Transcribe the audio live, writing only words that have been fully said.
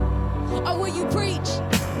or will you preach?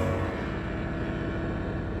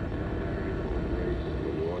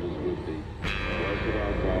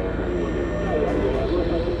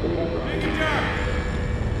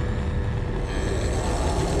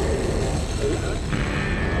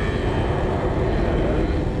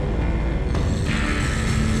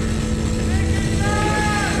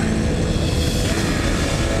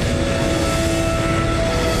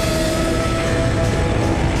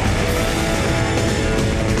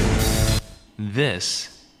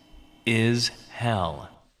 This is hell.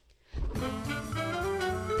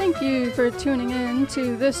 Thank you for tuning in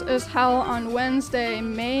to This Is Hell on Wednesday,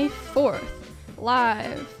 May 4th,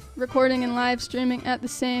 live, recording and live streaming at the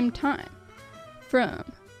same time from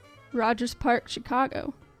Rogers Park,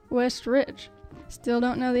 Chicago, West Ridge. Still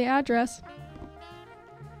don't know the address.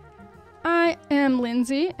 I am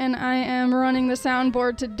Lindsay, and I am running the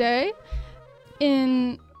soundboard today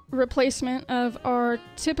in replacement of our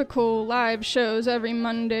typical live shows every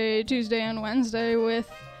Monday, Tuesday, and Wednesday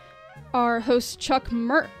with our host Chuck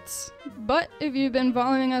Mertz. But if you've been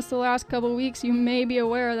following us the last couple weeks, you may be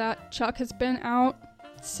aware that Chuck has been out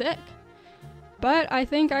sick. But I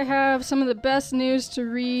think I have some of the best news to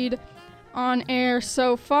read on air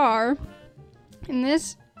so far, and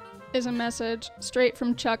this is a message straight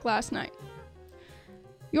from Chuck last night.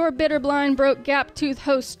 Your bitter, blind, broke, gap-toothed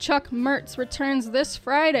host Chuck Mertz returns this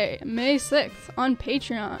Friday, May 6th, on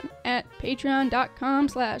Patreon at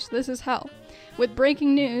patreon.com/thisishell with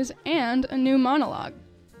breaking news and a new monologue.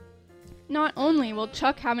 Not only will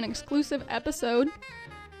Chuck have an exclusive episode,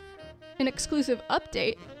 an exclusive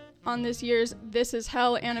update on this year's This Is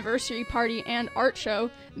Hell anniversary party and art show,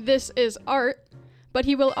 This Is Art, but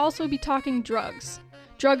he will also be talking drugs.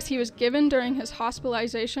 Drugs he was given during his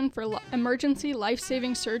hospitalization for emergency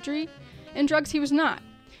life-saving surgery, and drugs he was not,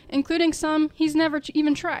 including some he's never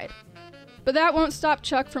even tried. But that won't stop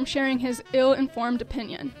Chuck from sharing his ill-informed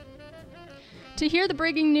opinion. To hear the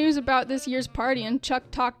breaking news about this year's party and Chuck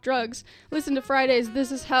talk drugs, listen to Friday's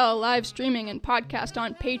This Is Hell live streaming and podcast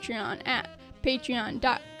on Patreon at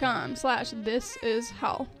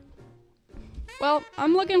patreon.com/thisishell. Well,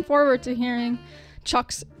 I'm looking forward to hearing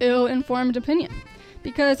Chuck's ill-informed opinion,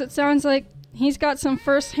 because it sounds like he's got some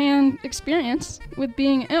first-hand experience with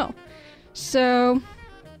being ill. So,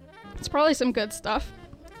 it's probably some good stuff.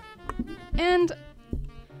 And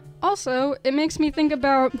also, it makes me think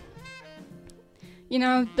about,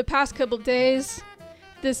 the past couple days.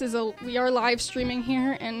 We are live streaming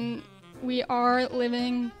here, and we are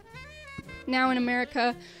living now in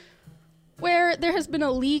America where there has been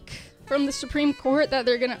a leak from the Supreme Court that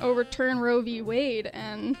they're going to overturn Roe v. Wade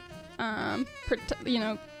and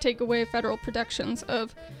take away federal protections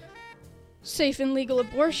of safe and legal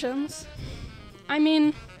abortions. I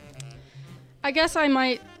mean, I guess I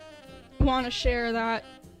might want to share that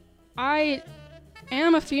I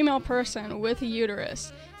am a female person with a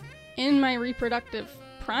uterus in my reproductive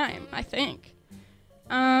prime, I think.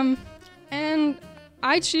 And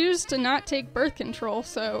I choose to not take birth control,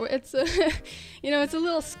 so it's it's a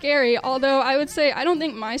little scary, although I would say I don't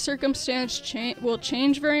think my circumstance will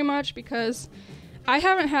change very much because I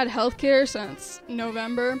haven't had healthcare since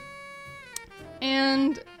November,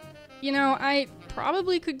 and, I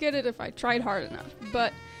probably could get it if I tried hard enough,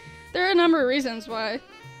 but there are a number of reasons why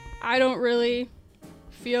I don't really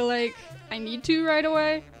feel like I need to right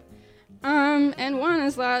away, and one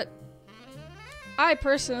is that I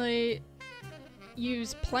personally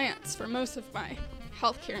use plants for most of my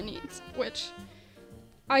healthcare needs, which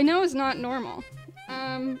I know is not normal.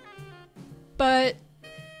 But,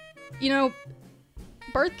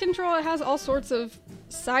 birth control, it has all sorts of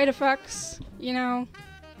side effects. The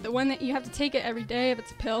one that you have to take it every day if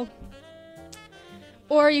it's a pill.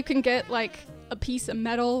 Or you can get, a piece of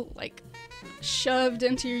metal, shoved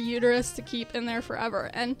into your uterus to keep in there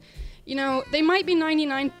forever. And, they might be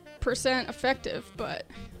 99% effective, but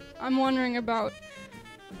I'm wondering about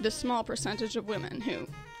the small percentage of women who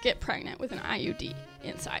get pregnant with an IUD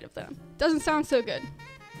inside of them. Doesn't sound so good.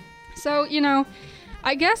 So,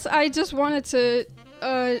 I guess I just wanted to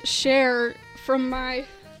share from my,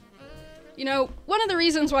 one of the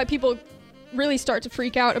reasons why people really start to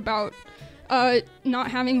freak out about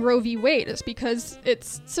not having Roe v. Wade is because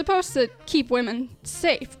it's supposed to keep women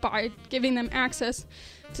safe by giving them access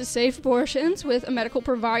to safe abortions with a medical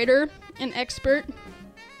provider, an expert.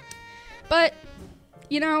 But,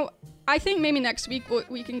 I think maybe next week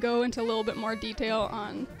we can go into a little bit more detail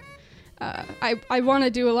on, I want to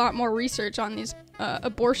do a lot more research on these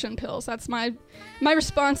abortion pills. That's my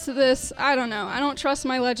response to this. I don't know. I don't trust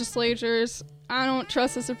my legislatures. I don't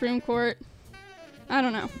trust the Supreme Court. I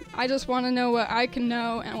don't know. I just want to know what I can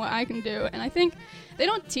know and what I can do. And I think they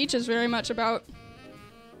don't teach us very much about,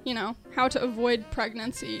 you know, how to avoid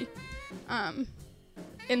pregnancy,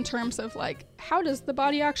 in terms of like, how does the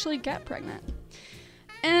body actually get pregnant?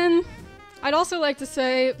 And I'd also like to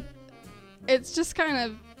say it's just kind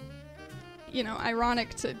of, you know,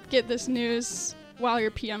 ironic to get this news while you're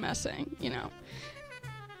PMSing, you know.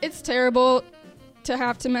 It's terrible to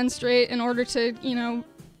have to menstruate in order to, you know,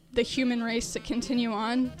 the human race to continue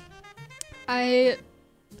on. I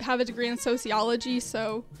have a degree in sociology,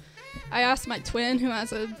 so I asked my twin, who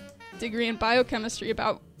has a degree in biochemistry,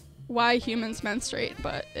 about why humans menstruate,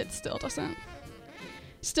 but it still doesn't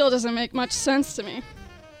make much sense to me.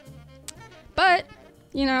 But,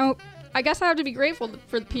 you know, I guess I have to be grateful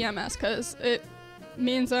for the PMS, because it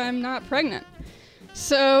means I'm not pregnant.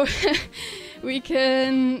 So we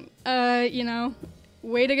can, you know,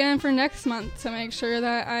 wait again for next month to make sure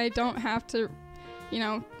that I don't have to, you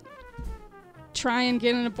know, try and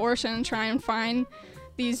get an abortion, try and find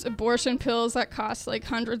these abortion pills that cost like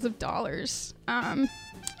hundreds of dollars.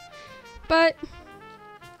 But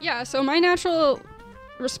yeah, so my natural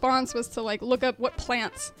response was to like look up what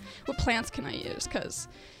plants can I use, because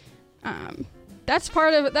that's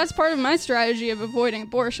part of my strategy of avoiding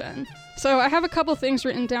abortion. So I have a couple things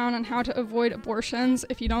written down on how to avoid abortions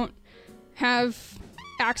if you don't have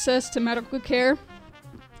access to medical care.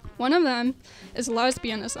 One of them is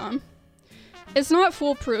lesbianism. It's not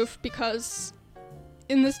foolproof, because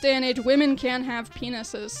in this day and age, women can have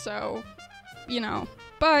penises, so, you know,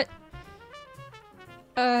 but,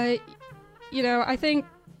 you know, I think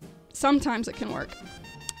sometimes it can work.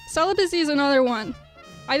 Celibacy is another one.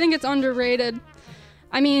 I think it's underrated.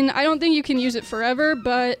 I mean, I don't think you can use it forever,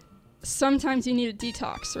 but sometimes you need a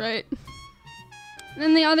detox, right? And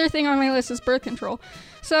then the other thing on my list is birth control.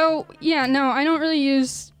 So, yeah, no, I don't really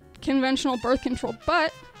use conventional birth control,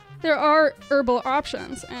 but there are herbal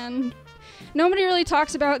options, and nobody really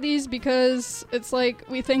talks about these because it's like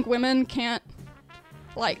we think women can't,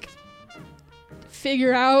 like,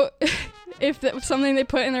 figure out if something they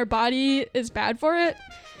put in their body is bad for it,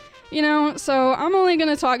 you know? So I'm only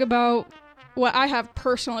going to talk about what I have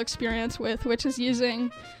personal experience with, which is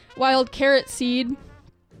using wild carrot seed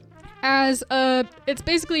as it's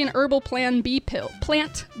basically an herbal plant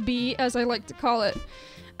B, as I like to call it.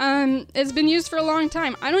 It's been used for a long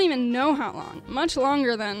time. I don't even know how long. Much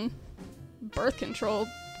longer than birth control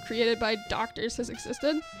created by doctors has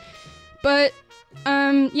existed. But,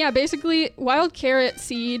 yeah, basically, wild carrot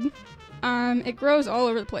seed, it grows all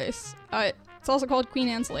over the place. It's also called Queen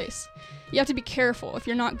Anne's lace. You have to be careful if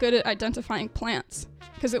you're not good at identifying plants,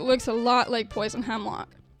 because it looks a lot like poison hemlock.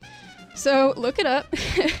 So, look it up.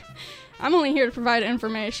 I'm only here to provide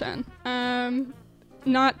information.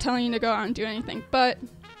 Not telling you to go out and do anything, but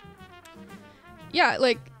yeah,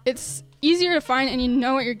 like, it's easier to find and you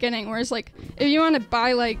know what you're getting, whereas, like, if you want to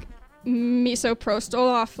buy, like, misoprostol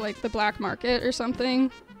off, like, the black market or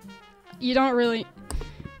something, you don't really,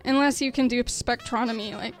 unless you can do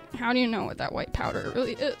spectronomy, like, how do you know what that white powder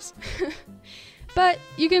really is? But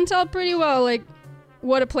you can tell pretty well, like,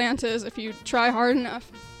 what a plant is if you try hard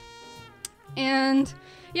enough. And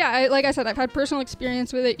yeah, like I said, I've had personal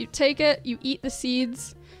experience with it. You take it, you eat the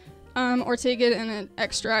seeds, or take it in an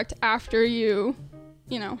extract after you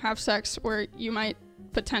know, have sex, where you might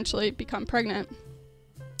potentially become pregnant.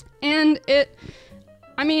 And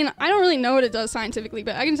I mean, I don't really know what it does scientifically,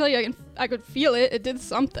 but I can tell you I could feel it. It did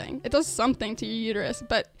something. It does something to your uterus.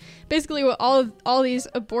 But basically what all these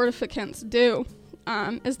abortificants do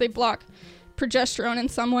is they block progesterone in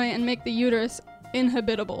some way and make the uterus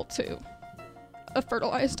inhabitable to a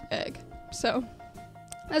fertilized egg. So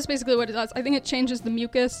that's basically what it does. I think it changes the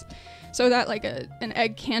mucus so that, like, an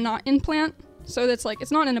egg cannot implant. So that's, like,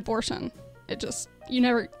 it's not an abortion. It just, you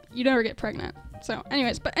never get pregnant. So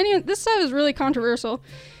anyways, this stuff is really controversial.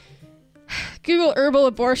 Google herbal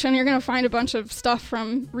abortion. You're going to find a bunch of stuff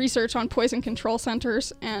from research on poison control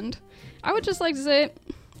centers. And I would just like to say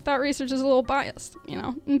that research is a little biased, you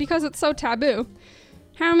know, and because it's so taboo.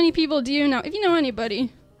 How many people do you know? If you know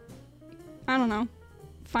anybody, I don't know,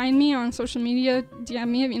 find me on social media, DM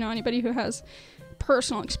me if you know anybody who has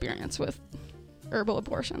personal experience with herbal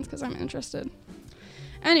abortions, because I'm interested.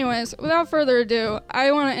 Anyways, without further ado,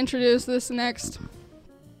 I want to introduce this next,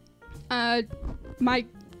 the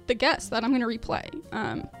guest that I'm going to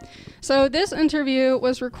replay. So this interview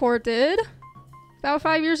was recorded about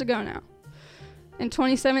 5 years ago now, in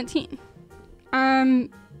 2017.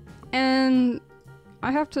 And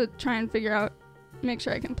I have to try and make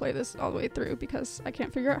sure I can play this all the way through, because I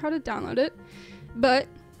can't figure out how to download it. But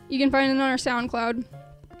you can find it on our SoundCloud.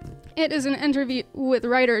 It is an interview with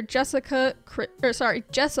writer Jessa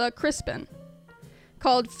Crispin.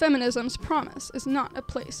 called Feminism's Promise is not a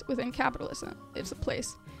place within capitalism. It's a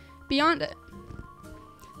place beyond it.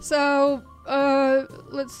 So,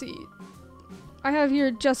 let's see. I have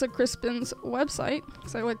here Jessa Crispin's website,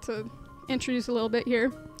 because I like to introduce a little bit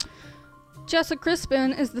here. Jessa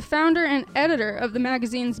Crispin is the founder and editor of the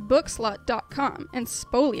magazines Bookslut.com and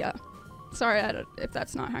Spolia. Sorry if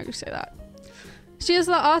that's not how you say that. She is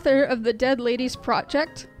the author of The Dead Ladies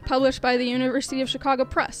Project, published by the University of Chicago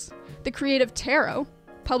Press, The Creative Tarot,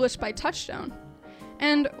 published by Touchstone,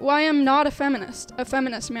 and Why I'm Not a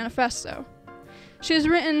Feminist Manifesto. She has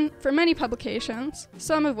written for many publications,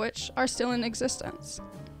 some of which are still in existence.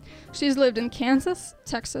 She's lived in Kansas,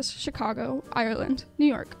 Texas, Chicago, Ireland, New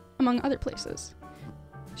York, among other places.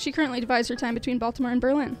 She currently divides her time between Baltimore and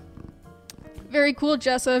Berlin. Very cool,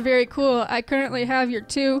 Jessa, very cool. I currently have your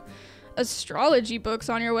 2 astrology books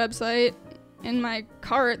on your website in my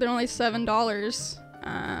cart. They're only $7.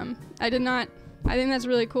 I think that's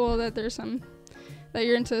really cool that there's that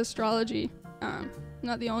you're into astrology.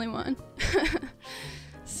 Not the only one.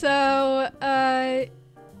 So,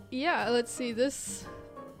 yeah, let's see. This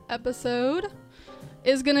episode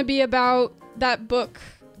is going to be about that book,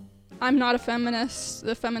 I'm Not a Feminist,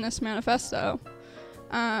 The Feminist Manifesto.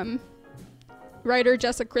 Writer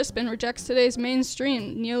Jessa Crispin rejects today's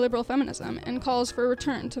mainstream neoliberal feminism and calls for a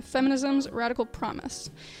return to feminism's radical promise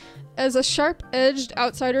as a sharp-edged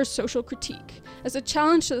outsider social critique, as a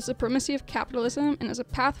challenge to the supremacy of capitalism, and as a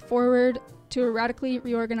path forward to a radically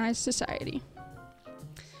reorganized society.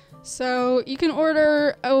 So you can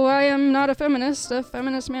order I Am Not a Feminist, a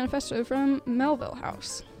Feminist Manifesto from Melville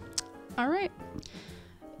House. All right.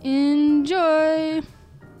 Enjoy.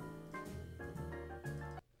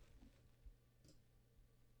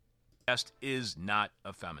 Guest is not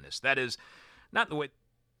a feminist. That is not the way.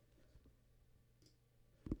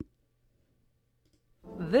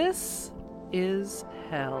 This is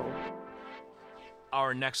hell.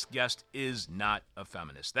 Our next guest is not a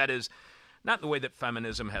feminist. That is not the way that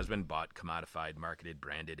feminism has been bought, commodified, marketed,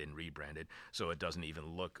 branded, and rebranded, so it doesn't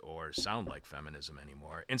even look or sound like feminism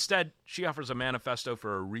anymore. Instead, she offers a manifesto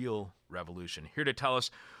for a real revolution. Here to tell us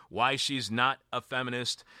why she's not a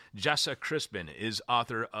feminist, Jessa Crispin is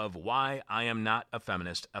author of Why I Am Not a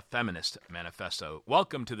Feminist Manifesto.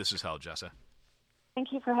 Welcome to This Is Hell, Jessa.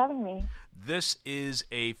 Thank you for having me. This is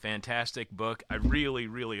a fantastic book. I really,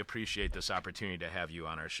 really appreciate this opportunity to have you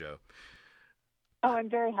on our show. Oh,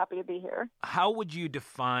 I'm very happy to be here. How would you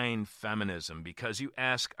define feminism? Because you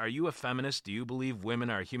ask, are you a feminist? Do you believe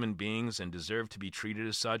women are human beings and deserve to be treated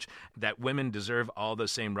as such? That women deserve all the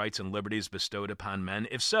same rights and liberties bestowed upon men?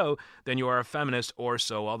 If so, then you are a feminist, or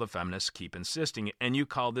so all the feminists keep insisting. And you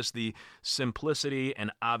call this the simplicity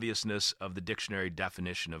and obviousness of the dictionary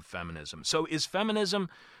definition of feminism. So is feminism,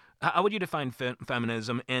 how would you define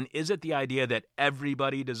feminism? And is it the idea that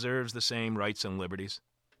everybody deserves the same rights and liberties?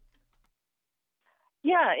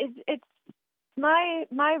 Yeah, it's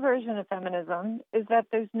my version of feminism is that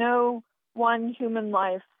there's no one human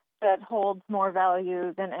life that holds more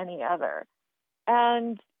value than any other.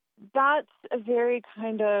 And that's a very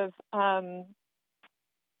kind of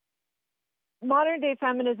modern-day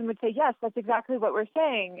feminism would say, yes, that's exactly what we're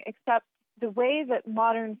saying, except the way that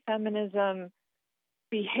modern feminism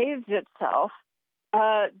behaves itself,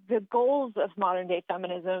 the goals of modern-day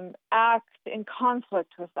feminism act in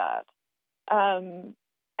conflict with that.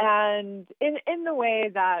 And in the way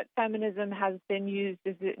that feminism has been used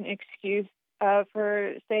as an excuse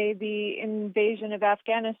for, say, the invasion of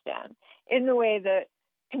Afghanistan, in the way that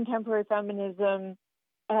contemporary feminism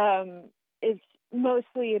is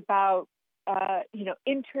mostly about,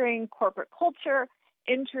 entering corporate culture,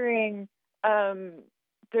 entering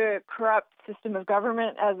the corrupt system of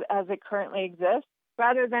government as it currently exists,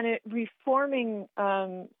 rather than it reforming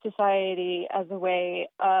society as a way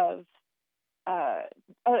of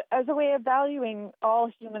valuing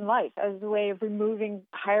all human life, as a way of removing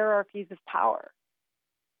hierarchies of power.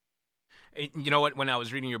 You know what? When I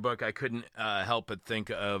was reading your book, I couldn't help but think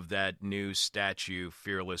of that new statue,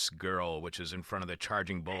 Fearless Girl, which is in front of the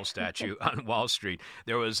Charging Bull statue on Wall Street.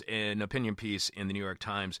 There was an opinion piece in the New York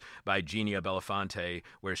Times by Genia Belafonte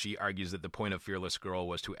where she argues that the point of Fearless Girl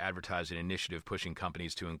was to advertise an initiative pushing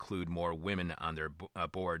companies to include more women on their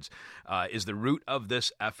boards. Is the root of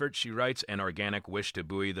this effort, she writes, an organic wish to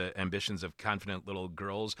buoy the ambitions of confident little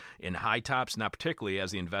girls in high tops, not particularly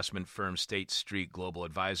as the investment firm State Street Global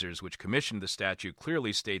Advisors, which commissioned mission of the statue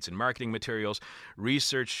clearly states in marketing materials,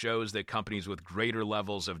 research shows that companies with greater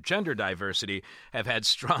levels of gender diversity have had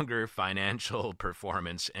stronger financial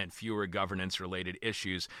performance and fewer governance-related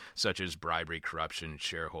issues such as bribery, corruption,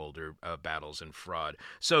 shareholder battles, and fraud.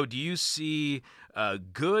 So do you see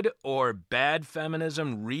good or bad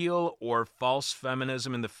feminism, real or false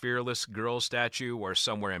feminism in the Fearless Girl statue, or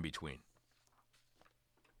somewhere in between?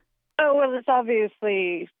 Oh, well, it's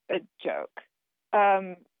obviously a joke.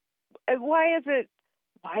 Why is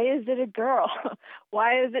it a girl?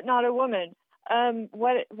 Why is it not a woman?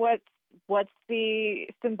 What's the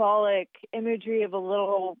symbolic imagery of a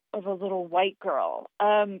little white girl?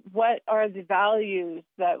 What are the values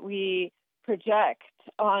that we project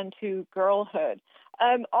onto girlhood?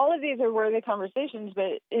 All of these are worthy conversations,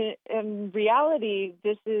 but in reality,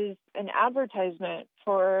 this is an advertisement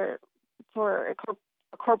for a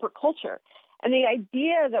corporate culture. And the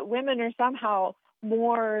idea that women are somehow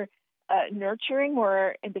more nurturing,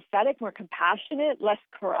 more empathetic, more compassionate, less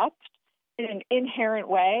corrupt in an inherent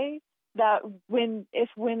way, that if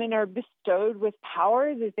women are bestowed with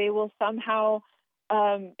power, that they will somehow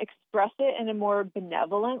express it in a more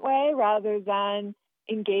benevolent way rather than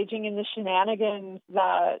engaging in the shenanigans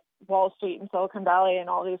that Wall Street and Silicon Valley and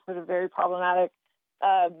all these sort of very problematic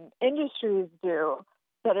industries do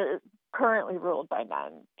that are currently ruled by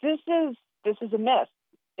men. This is a myth.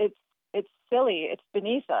 It's silly. It's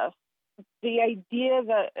beneath us. The idea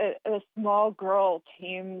that a small girl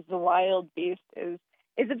tames the wild beast is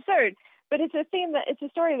absurd. But it's a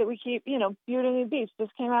story that we keep. Beauty and the Beast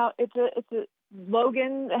just came out. It's a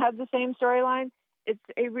Logan has the same storyline. It's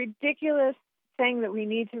a ridiculous thing that we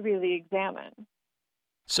need to really examine.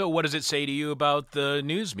 So what does it say to you about the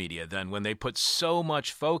news media, then, when they put so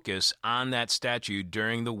much focus on that statue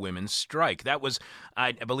during the women's strike? That was,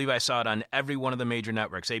 I believe I saw it on every one of the major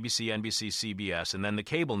networks, ABC, NBC, CBS, and then the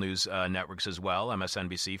cable news networks as well,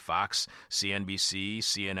 MSNBC, Fox, CNBC,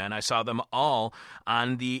 CNN. I saw them all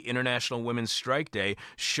on the International Women's Strike Day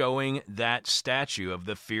showing that statue of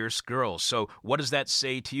the fierce girl. So what does that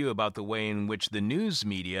say to you about the way in which the news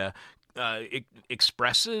media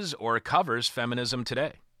expresses or covers feminism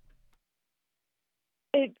today?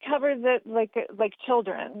 It covers it like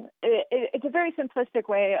children. It's a very simplistic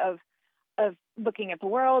way of looking at the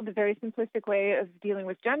world, a very simplistic way of dealing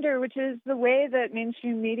with gender, which is the way that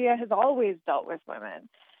mainstream media has always dealt with women.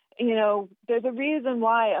 There's a reason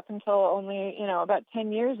why up until only, about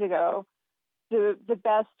 10 years ago, the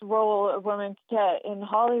best role a woman could get in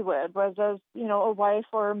Hollywood was as, a wife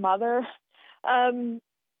or a mother,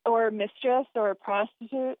 or a mistress or a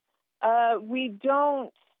prostitute. We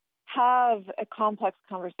don't have a complex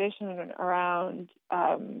conversation around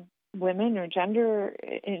women or gender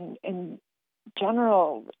in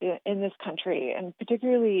general in this country, and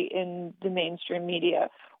particularly in the mainstream media.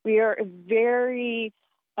 We are a very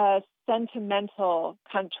sentimental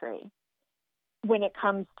country when it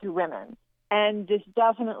comes to women. And this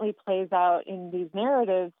definitely plays out in these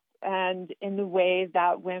narratives and in the way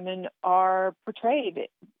that women are portrayed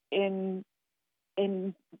in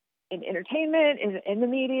entertainment, in the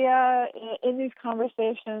media, in these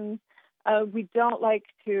conversations. We don't like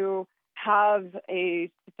to have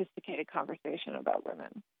a sophisticated conversation about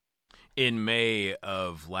women. In May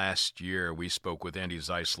of last year, we spoke with Andi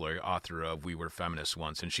Zeisler, author of We Were Feminists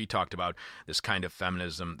Once, and she talked about this kind of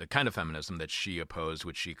feminism, the kind of feminism that she opposed,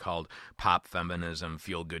 which she called pop feminism,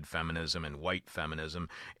 feel-good feminism, and white feminism.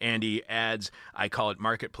 Andi adds, I call it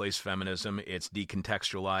marketplace feminism. It's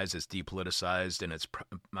decontextualized, it's depoliticized, and it's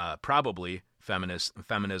probably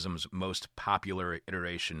feminism's most popular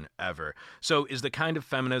iteration ever. So is the kind of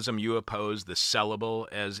feminism you oppose, the sellable,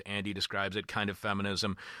 as Andi describes it, kind of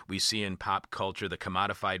feminism we see in pop culture, the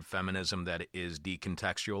commodified feminism that is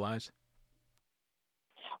decontextualized?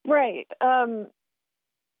 Right.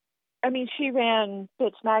 She ran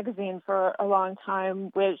Bitch Magazine for a long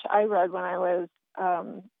time, which I read when I was,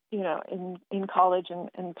 in college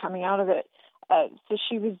and coming out of it. So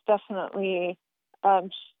she was definitely...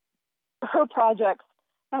 her projects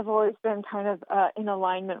have always been kind of in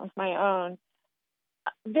alignment with my own.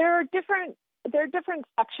 There are different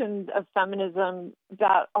sections of feminism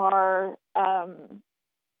that are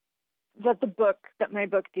that my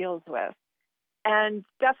book deals with, and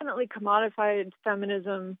definitely commodified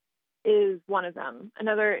feminism is one of them.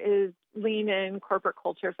 Another is lean in corporate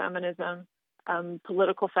culture feminism,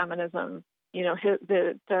 political feminism.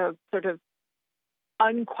 The sort of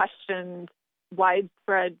unquestioned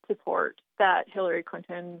widespread support that Hillary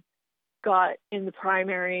Clinton got in the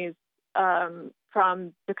primaries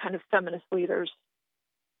from the kind of feminist leaders.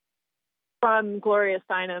 from Gloria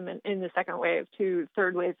Steinem in the second wave to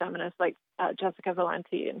third wave feminists like Jessica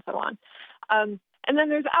Valenti and so on. And then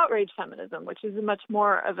there's outrage feminism, which is much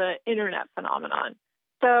more of an internet phenomenon.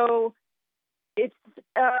 So it's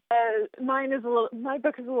my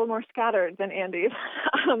book is a little more scattered than Andy's,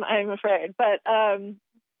 I'm afraid. But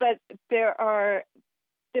there are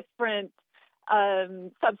different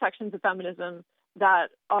subsections of feminism that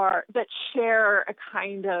share a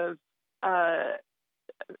kind of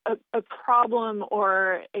a problem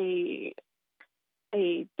or a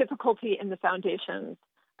difficulty in the foundations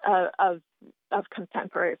of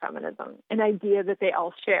contemporary feminism, an idea that they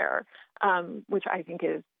all share, which I think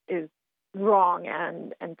is wrong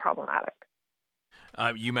and problematic.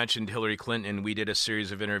 You mentioned Hillary Clinton. We did a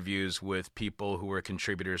series of interviews with people who were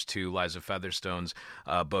contributors to Liza Featherstone's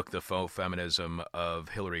book, The Faux Feminism of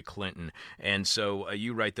Hillary Clinton. And so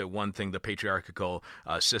you write that one thing the patriarchal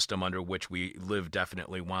system under which we live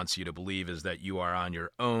definitely wants you to believe is that you are on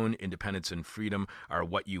your own. Independence and freedom are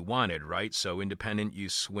what you wanted, right? So independent, you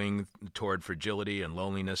swing toward fragility and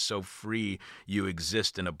loneliness. So free, you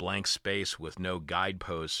exist in a blank space with no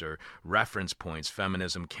guideposts or reference points.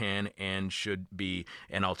 Feminism can and should be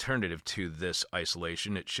an alternative to this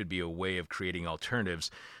isolation. It should be a way of creating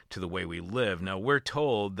alternatives to the way we live. Now, we're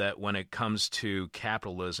told that when it comes to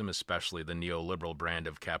capitalism, especially the neoliberal brand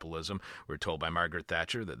of capitalism, we're told by Margaret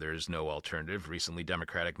Thatcher that there is no alternative. Recently,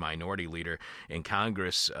 Democratic Minority Leader in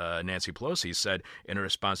Congress, Nancy Pelosi, said in a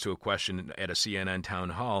response to a question at a CNN town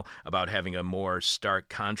hall about having a more stark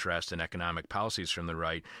contrast in economic policies from the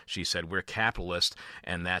right, she said, "We're capitalist,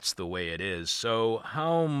 and that's the way it is." So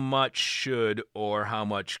how much should or how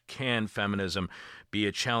much can feminism be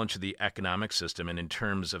a challenge to the economic system, and in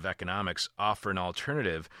terms of economics, offer an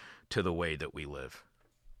alternative to the way that we live?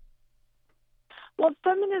 Well,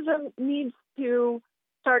 feminism needs to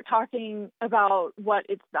start talking about what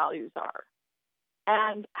its values are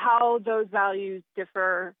and how those values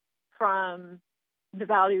differ from the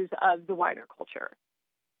values of the wider culture.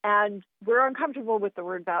 And we're uncomfortable with the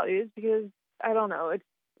word values because, I don't know,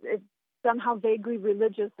 it's somehow vaguely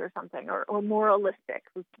religious or something, or moralistic.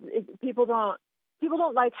 People don't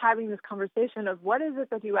like having this conversation of what is it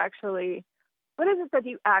that you actually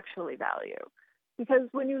value. Because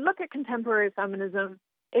when you look at contemporary feminism,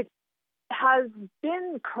 it has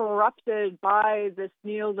been corrupted by this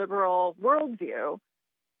neoliberal worldview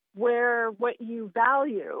where what you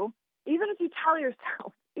value, even if you tell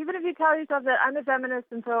yourself that I'm a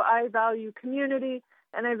feminist and so I value community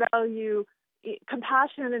and I value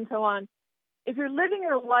compassion and so on, if you're living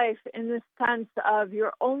your life in this sense of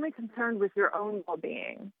you're only concerned with your own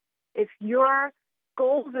well-being, if your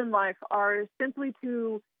goals in life are simply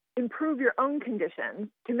to improve your own conditions,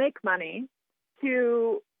 to make money,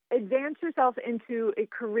 to advance yourself into a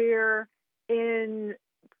career in,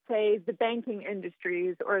 say, the banking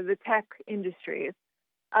industries or the tech industries,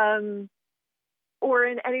 or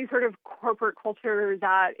in any sort of corporate culture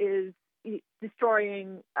that is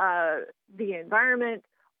destroying the environment,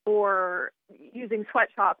 or using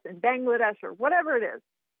sweatshops in Bangladesh or whatever it is,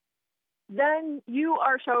 then you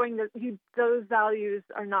are showing that those values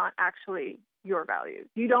are not actually your values.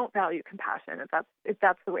 You don't value compassion if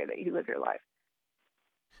that's the way that you live your life.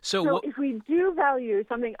 So if we do value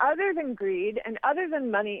something other than greed and other than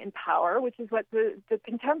money and power, which is what the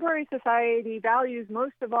contemporary society values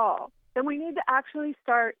most of all, then we need to actually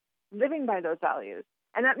start living by those values.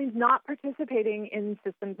 And that means not participating in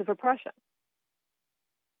systems of oppression.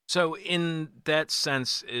 So in that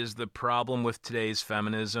sense, is the problem with today's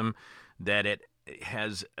feminism that it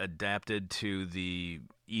has adapted to the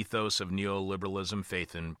ethos of neoliberalism,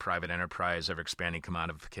 faith in private enterprise, ever-expanding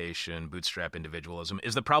commodification, bootstrap individualism?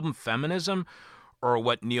 Is the problem feminism or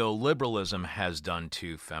what neoliberalism has done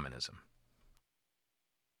to feminism?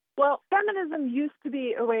 Well, feminism used to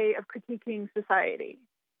be a way of critiquing society.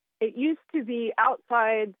 It used to be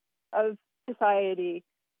outside of society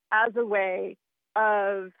as a way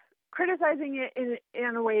of criticizing it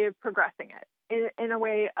in a way of progressing it, in a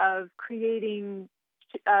way of creating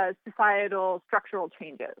societal structural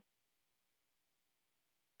changes.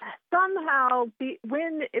 Somehow,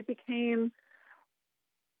 when it became,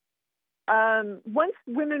 once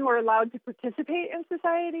women were allowed to participate in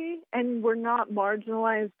society and were not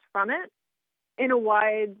marginalized from it in a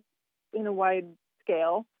wide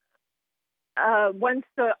scale, once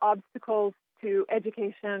the obstacles to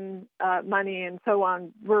education, money, and so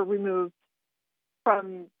on were removed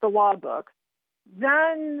from the law books,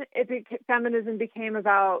 then feminism became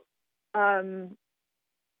about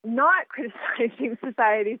not criticizing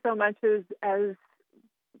society so much as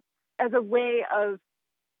a way of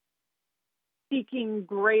seeking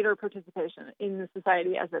greater participation in the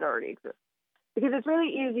society as it already exists. Because it's really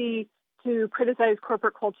easy to criticize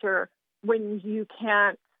corporate culture when you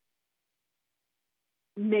can't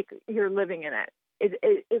make your living in it.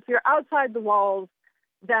 If you're outside the walls,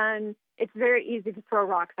 then it's very easy to throw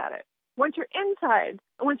rocks at it. Once you're inside,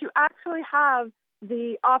 once you actually have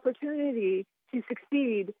the opportunity to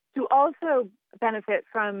succeed, to also benefit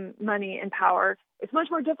from money and power, it's much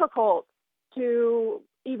more difficult to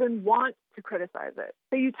even want to criticize it.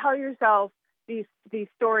 So you tell yourself these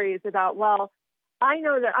stories about, well, I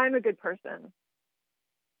know that I'm a good person,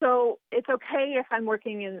 so it's okay if I'm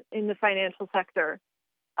working in the financial sector,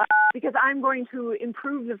 because I'm going to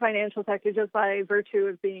improve the financial sector just by virtue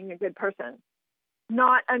of being a good person,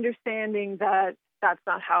 not understanding that that's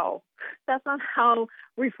not how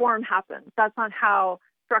reform happens. That's not how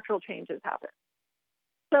structural changes happen.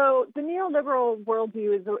 So the neoliberal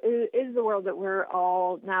worldview is the world that we're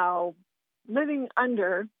all now living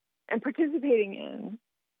under and participating in.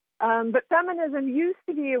 But feminism used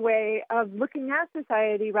to be a way of looking at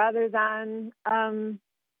society rather than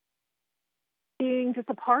being just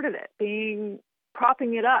a part of it,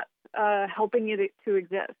 propping it up, helping it to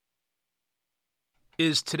exist.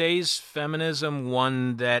 Is today's feminism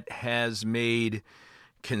one that has made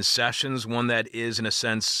concessions, one that is, in a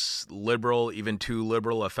sense, liberal, even too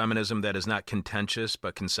liberal, a feminism that is not contentious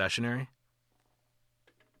but concessionary?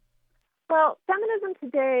 Well, feminism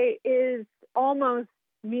today is almost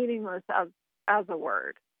meaningless as a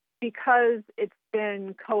word because it's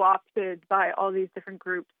been co-opted by all these different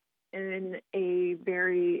groups in a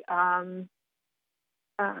very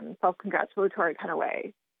self-congratulatory kind of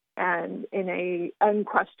way and in a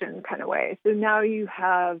unquestioned kind of way. So now you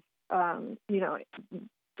have, it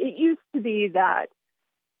used to be that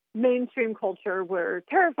mainstream culture were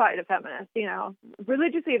terrified of feminists.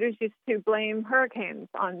 Religious leaders used to blame hurricanes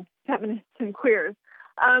on feminists and queers.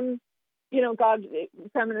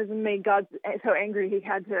 Feminism made God so angry he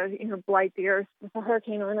had to, blight the earth with a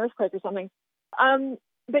hurricane or an earthquake or something.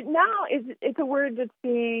 But now it's a word that's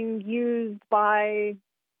being used by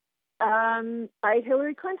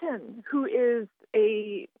Hillary Clinton, who is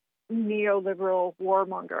a neoliberal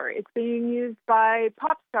warmonger. It's being used by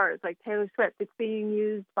pop stars like Taylor Swift. It's being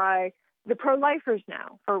used by the pro-lifers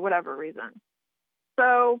now for whatever reason.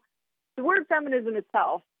 So the word feminism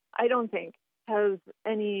itself, I don't think, has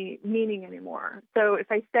any meaning anymore. So if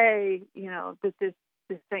I say, that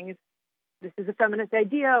this is a feminist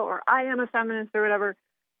idea, or I am a feminist, or whatever,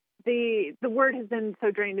 the word has been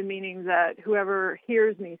so drained of meaning that whoever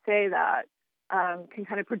hears me say that can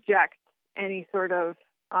kind of project any sort of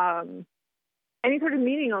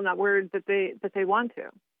meaning on that word that they want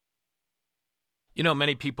to.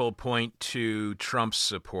 Many people point to Trump's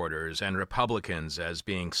supporters and Republicans as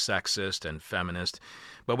being sexist and feminist.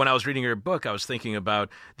 But when I was reading your book, I was thinking about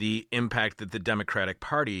the impact that the Democratic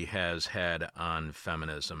Party has had on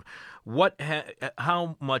feminism.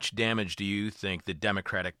 How much damage do you think the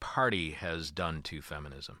Democratic Party has done to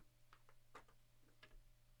feminism?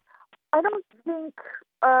 I don't think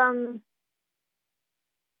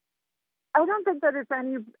that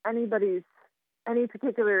it's any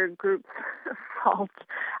particular group's fault.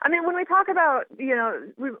 I mean, when we talk about,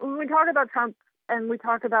 when we talk about Trump and we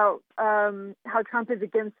talk about how Trump is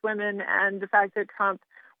against women and the fact that Trump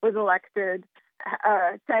was elected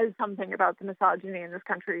says something about the misogyny in this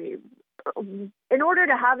country. In order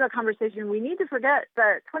to have that conversation, we need to forget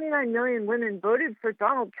that 29 million women voted for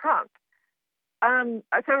Donald Trump.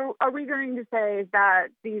 So are we going to say that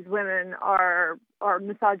these women are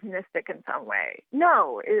misogynistic in some way?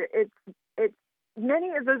 No, it's many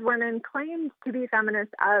of those women claimed to be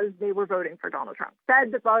feminists as they were voting for Donald Trump,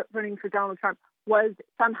 said that voting for Donald Trump was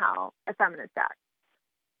somehow a feminist act.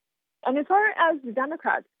 And as far as the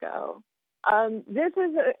Democrats go, this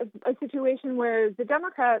is a situation where the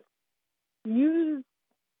Democrats use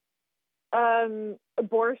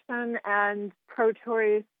abortion and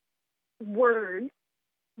pro-choice words,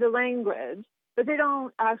 the language, but they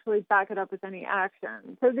don't actually back it up with any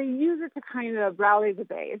action. So they use it to kind of rally the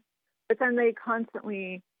base, but then they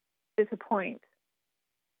constantly disappoint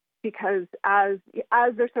because as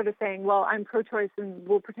they're sort of saying, well, I'm pro-choice and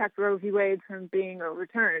will protect Roe v. Wade from being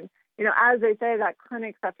overturned, as they say, that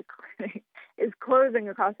clinic, such a clinic, is closing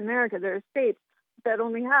across America. There are states that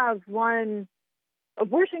only have one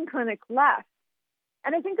abortion clinic left.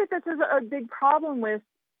 And I think that this is a big problem with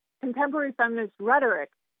contemporary feminist rhetoric,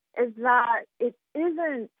 is that it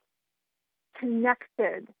isn't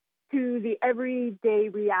connected to the everyday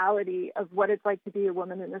reality of what it's like to be a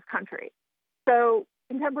woman in this country. So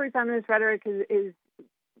contemporary feminist rhetoric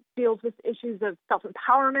deals with issues of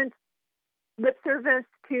self-empowerment, lip service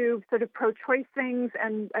to sort of pro-choice things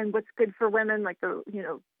and what's good for women, like the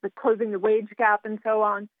closing the wage gap and so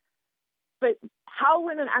on. But how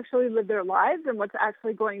women actually live their lives and what's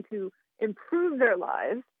actually going to improve their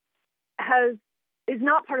lives is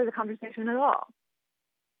not part of the conversation at all.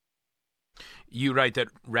 You write that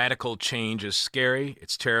radical change is scary.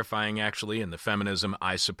 It's terrifying, actually, and the feminism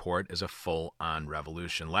I support is a full-on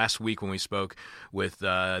revolution. Last week when we spoke with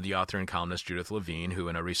the author and columnist Judith Levine, who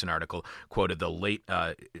in a recent article quoted the late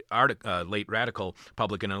radical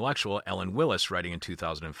public intellectual Ellen Willis, writing in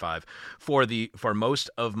 2005, For most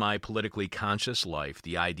of my politically conscious life,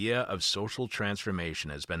 the idea of social transformation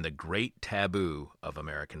has been the great taboo of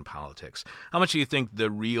American politics. How much do you think the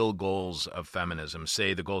real goals of feminism,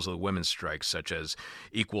 say the goals of the women's strikes, such as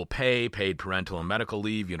equal pay, paid parental and medical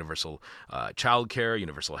leave, universal child care,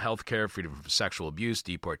 universal health care, freedom from sexual abuse,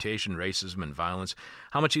 deportation, racism, and violence,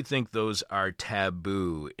 how much do you think those are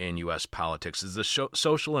taboo in U.S. politics? Is the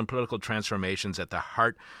social and political transformations at the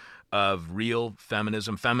heart of real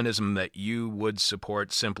feminism that you would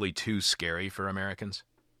support, simply too scary for Americans?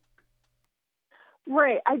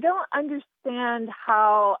 Right. I don't understand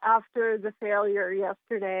how, after the failure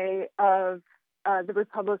yesterday of the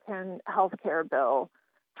Republican health care bill,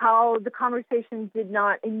 how the conversation did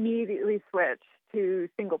not immediately switch to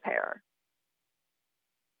single payer.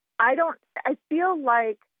 I feel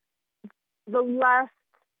like the left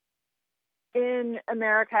in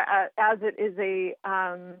America, as it is a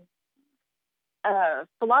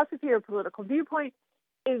philosophy or political viewpoint,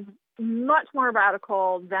 is much more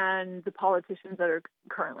radical than the politicians that are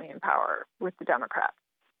currently in power with the Democrats.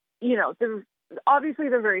 Obviously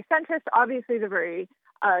they're very centrist. Obviously they're very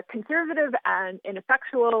conservative and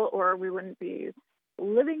ineffectual, or we wouldn't be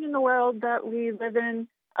living in the world that we live in.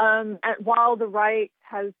 And while the right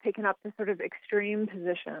has taken up this sort of extreme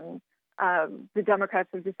position, the Democrats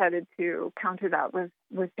have decided to counter that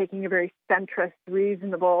with taking a very centrist,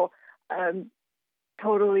 reasonable,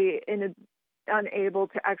 totally unable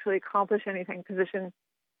to actually accomplish anything position.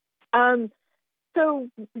 So,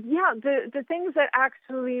 yeah, the things that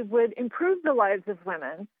actually would improve the lives of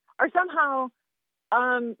women are somehow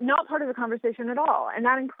not part of the conversation at all. And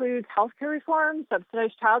that includes healthcare reform,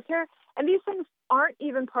 subsidized childcare. And these things aren't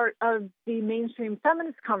even part of the mainstream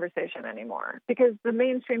feminist conversation anymore, because the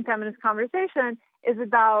mainstream feminist conversation is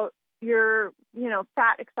about your,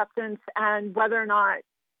 fat acceptance and whether or not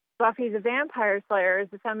Buffy the Vampire Slayer is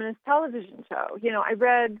a feminist television show. I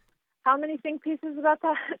read how many think pieces about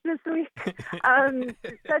that this week?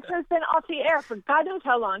 That has been off the air for God knows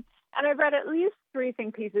how long. And I've read at least 3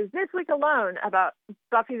 think pieces this week alone about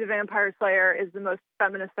Buffy the Vampire Slayer is the most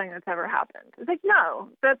feminist thing that's ever happened. It's like, no,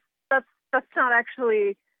 that's not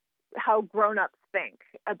actually how grown-ups think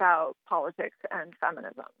about politics and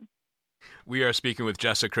feminism. We are speaking with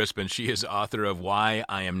Jessa Crispin. She is author of Why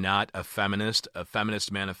I Am Not a Feminist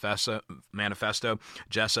Manifesto.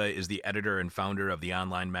 Jessa is the editor and founder of the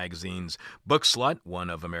online magazines Book Slut,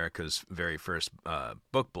 one of America's very first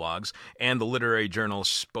book blogs, and the literary journal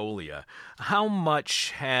Spolia. How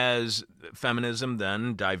much has feminism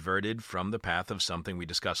then diverted from the path of something we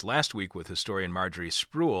discussed last week with historian Marjorie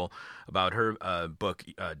Sproul about her book,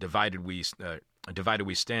 Divided We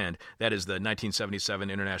Stand? That is the 1977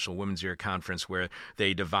 International Women's Year Conference, where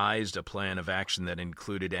they devised a plan of action that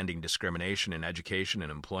included ending discrimination in education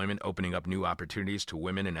and employment, opening up new opportunities to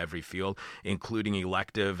women in every field, including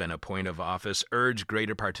elective and appointive office, urge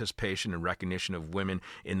greater participation and recognition of women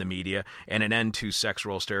in the media, and an end to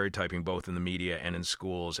sexual stereotyping both in the media and in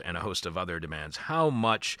schools, and a host of other demands. How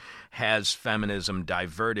much has feminism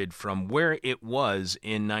diverted from where it was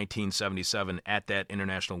in 1977 at that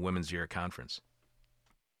International Women's Year Conference?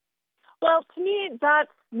 Well, to me,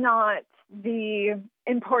 that's not the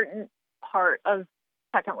important part of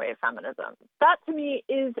second wave feminism. That, to me,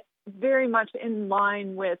 is very much in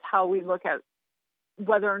line with how we look at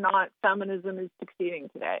whether or not feminism is succeeding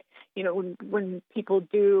today. When people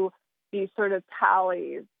do these sort of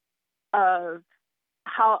tallies of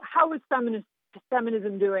how is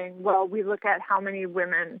feminism doing, well, we look at how many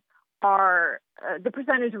women are, the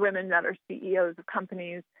percentage of women that are CEOs of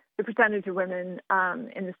companies, the percentage of women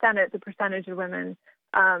in the Senate, the percentage of women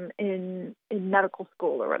in medical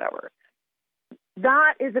school or whatever.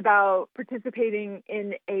 That is about participating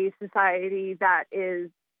in a society that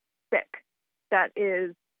is sick, that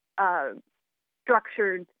is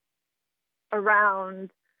structured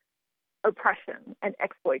around oppression and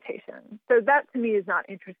exploitation. So that, to me, is not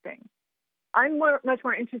interesting. I'm much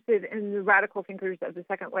more interested in the radical thinkers of the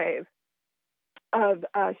second wave, of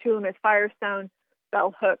Shulamith Firestone,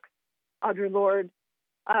 Bell Hooks, Audre Lorde,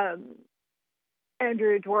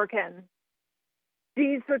 Andrea Dworkin,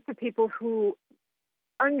 these sorts of people who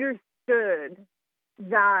understood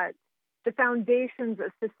that the foundations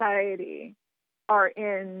of society are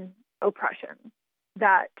in oppression,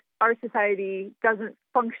 that our society doesn't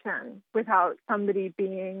function without somebody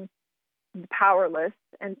being powerless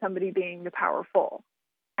and somebody being the powerful,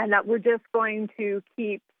 and that we're just going to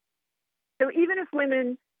keep. So even if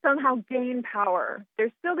women somehow gain power,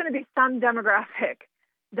 there's still going to be some demographic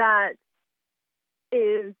that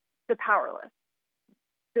is the powerless,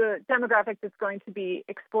 the demographic that's going to be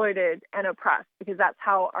exploited and oppressed, because that's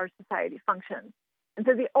how our society functions. And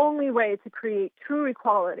so the only way to create true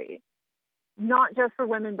equality, not just for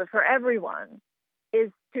women, but for everyone,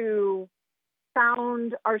 is to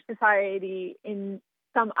found our society in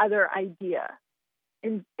some other idea,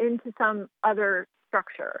 into some other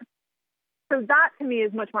structure. So that, to me,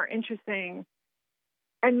 is much more interesting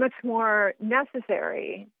and much more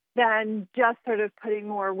necessary than just sort of putting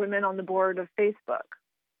more women on the board of Facebook.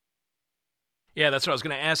 Yeah, that's what I was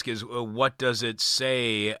going to ask is what does it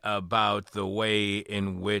say about the way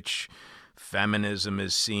in which feminism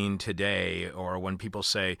is seen today, or when people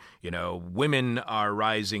say, women are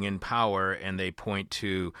rising in power and they point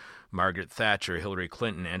to Margaret Thatcher, Hillary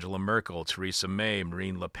Clinton, Angela Merkel, Theresa May,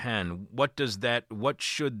 Marine Le Pen. What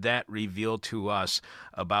should that reveal to us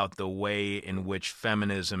about the way in which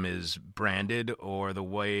feminism is branded or the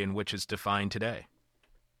way in which it's defined today?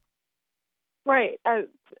 Right.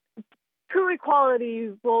 True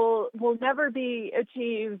equality will never be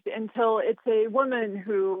achieved until it's a woman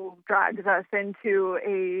who drags us into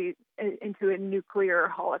a nuclear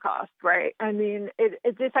holocaust, right? I mean,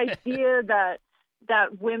 it's this idea that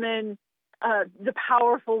women, the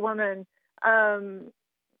powerful women, of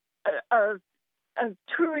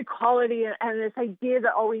true equality, and this idea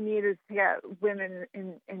that all we need is to get women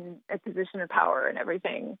in a position of power and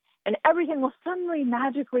everything will suddenly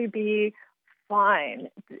magically be fine.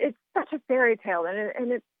 It's such a fairy tale,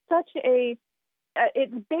 and it's such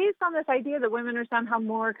it's based on this idea that women are somehow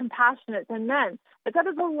more compassionate than men. But that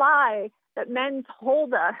is a lie that men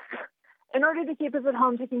told us in order to keep us at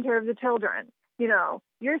home taking care of the children.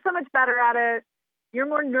 You're so much better at it. You're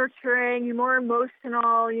more nurturing. You're more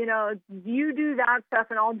emotional. You do that stuff,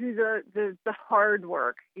 and I'll do the hard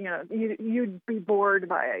work. You'd be bored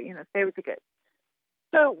by it. Stay with the kids.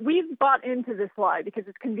 So we've bought into this lie because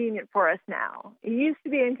it's convenient for us now. It used to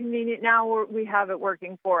be inconvenient. Now we have it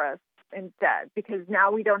working for us instead, because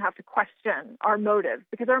now we don't have to question our motives,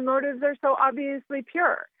 because our motives are so obviously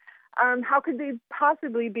pure. How could they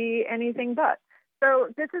possibly be anything but? So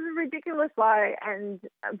this is a ridiculous lie, and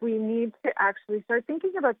we need to actually start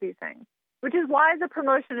thinking about these things, which is why the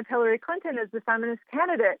promotion of Hillary Clinton as the feminist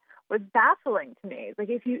candidate was baffling to me. Like,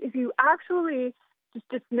 if you actually just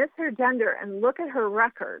dismiss her gender and look at her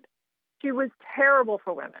record, she was terrible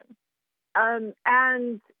for women.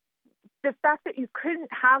 And the fact that you couldn't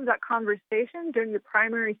have that conversation during the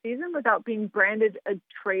primary season without being branded a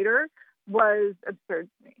traitor was absurd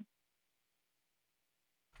to me.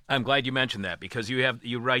 I'm glad you mentioned that, because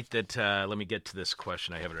you write that, let me get to this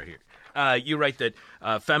question, I have it right here. You write that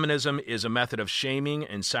feminism is a method of shaming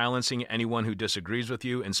and silencing anyone who disagrees with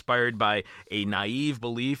you, inspired by a naive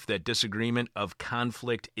belief that disagreement of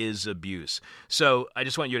conflict is abuse. So I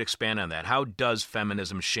just want you to expand on that. How does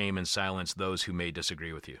feminism shame and silence those who may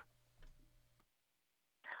disagree with you?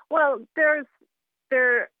 Well, there's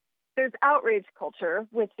outrage culture,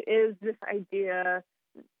 which is this idea,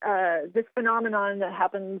 this phenomenon that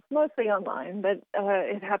happens mostly online, but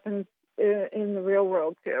it happens in the real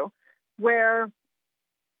world too, where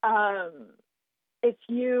if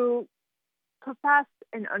you profess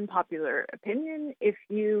an unpopular opinion, if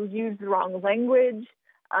you use the wrong language,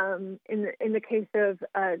 in the case of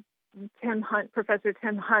Professor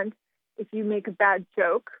Tim Hunt, if you make a bad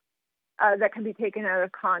joke that can be taken out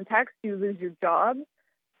of context, you lose your job.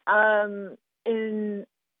 In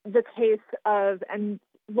the case of, and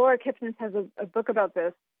Laura Kipnis has a book about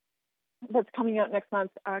this that's coming out next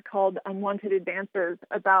month called Unwanted Advancers,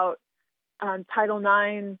 about Title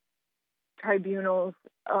IX tribunals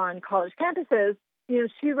on college campuses.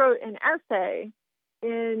 She wrote an essay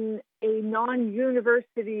in a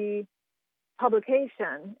non-university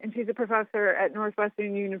publication, and she's a professor at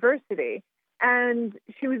Northwestern University. And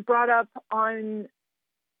she was brought up on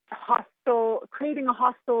creating a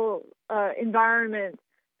hostile environment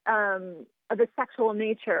of a sexual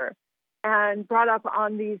nature, and brought up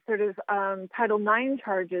on these sort of Title IX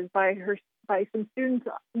charges by some students,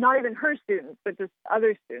 not even her students, but just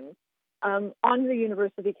other students on the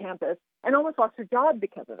university campus, and almost lost her job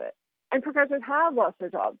because of it. And professors have lost their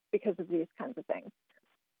jobs because of these kinds of things.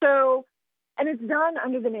 So, And it's done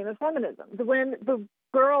under the name of feminism. The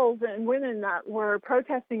girls and women that were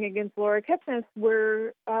protesting against Laura Kipnis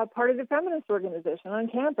were part of the feminist organization on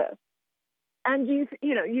campus. And you've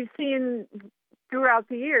seen throughout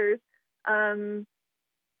the years, women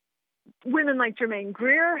like Germaine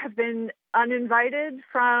Greer have been uninvited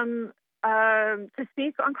from to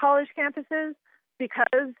speak on college campuses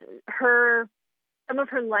because some of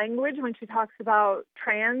her language when she talks about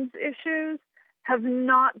trans issues have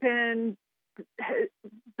not been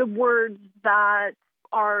the words that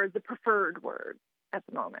are the preferred words at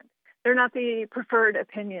the moment. They're not the preferred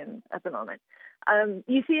opinion at the moment.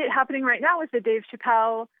 You see it happening right now with the Dave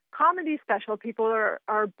Chappelle comedy special. People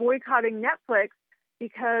are boycotting Netflix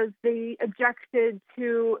because they objected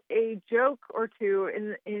to a joke or two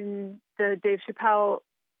in the Dave Chappelle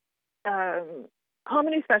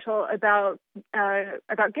comedy special about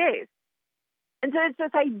gays. And so it's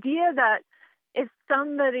this idea that if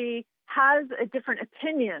somebody has a different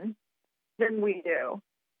opinion than we do,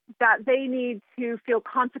 that they need to feel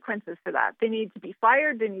consequences for that. They need to be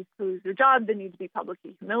fired. They need to lose their job. They need to be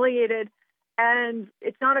publicly humiliated. And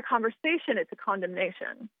it's not a conversation, it's a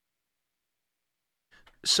condemnation.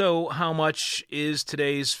 So how much is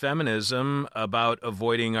today's feminism about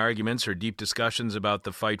avoiding arguments or deep discussions about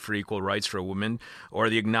the fight for equal rights for women or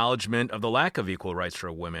the acknowledgement of the lack of equal rights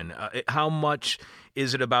for women? How much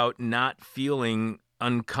is it about not feeling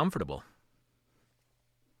uncomfortable?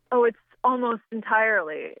 Oh, it's almost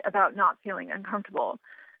entirely about not feeling uncomfortable.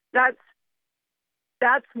 That's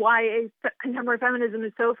why contemporary feminism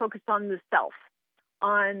is so focused on the self,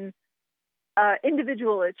 on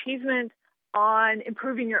individual achievement, on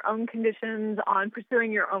improving your own conditions, on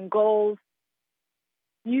pursuing your own goals,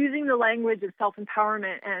 using the language of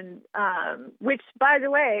self-empowerment, and which, by the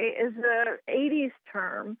way, is the 80s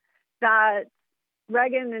term that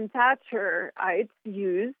Reagan and Thatcherites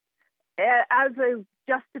used as a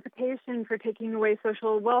justification for taking away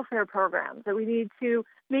social welfare programs, that we need to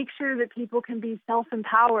make sure that people can be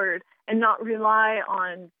self-empowered and not rely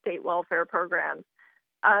on state welfare programs.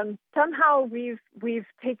 Somehow we've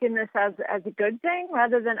taken this as a good thing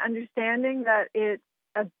rather than understanding that it's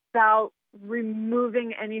about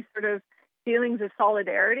removing any sort of feelings of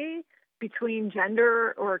solidarity between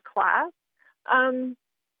gender or class.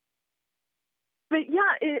 But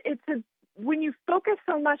yeah, when you focus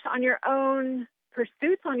so much on your own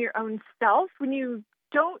pursuits, on your own self, when you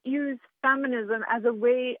don't use feminism as a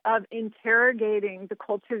way of interrogating the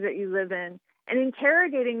culture that you live in and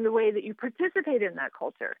interrogating the way that you participate in that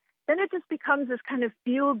culture, then it just becomes this kind of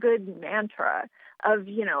feel-good mantra of,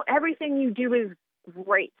 everything you do is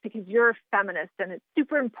great because you're a feminist and it's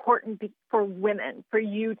super important for women, for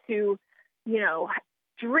you to,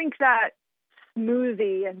 drink that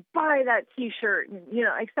smoothie and buy that T-shirt and,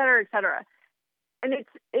 et cetera, et cetera. And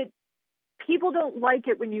people don't like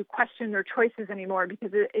it when you question their choices anymore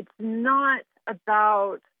because it's not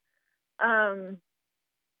about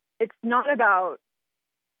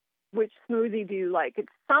which smoothie do you like. It's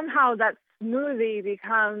somehow that smoothie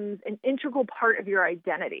becomes an integral part of your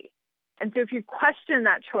identity. And so if you question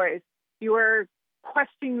that choice, you are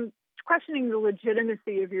questioning the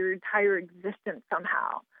legitimacy of your entire existence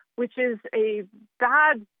somehow, which is a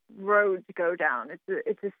bad road to go down.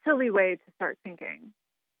 It's a silly way to start thinking.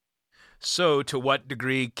 So to what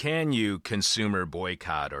degree can you consumer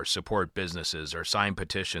boycott or support businesses or sign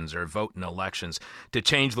petitions or vote in elections to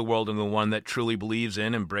change the world into one that truly believes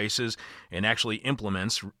in, embraces, and actually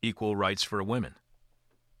implements equal rights for women?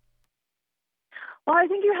 Well, I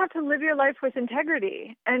think you have to live your life with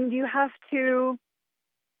integrity, and you have to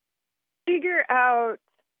figure out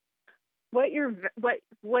what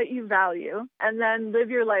you value and then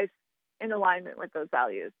live your life in alignment with those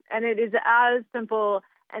values. And it is as simple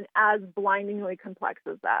and as blindingly complex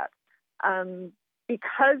as that.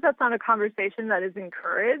 Because that's not a conversation that is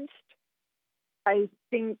encouraged, I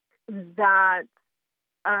think that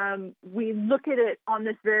we look at it on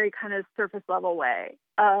this very kind of surface level way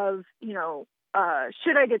of,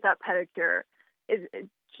 should I get that pedicure?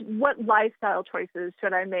 What lifestyle choices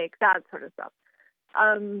should I make? That sort of stuff.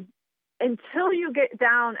 Until you get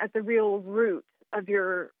down at the real root of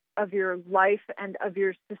your life and of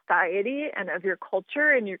your society and of your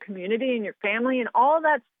culture and your community and your family and all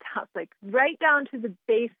that stuff, like right down to the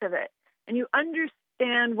base of it, and you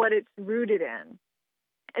understand what it's rooted in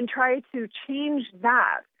and try to change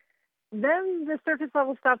that, then the surface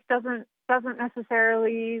level stuff doesn't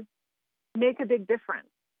necessarily make a big difference.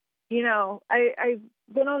 I've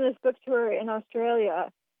been on this book tour in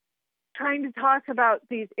Australia trying to talk about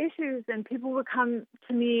these issues, and people would come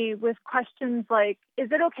to me with questions like,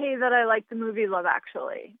 is it okay that I like the movie Love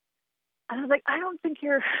Actually? And I was like, I don't think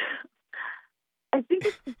you're I think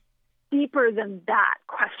it's deeper than that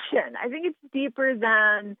question. I think it's deeper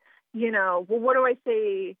than, well, what do I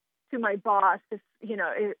say to my boss if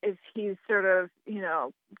he's sort of,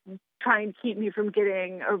 trying to keep me from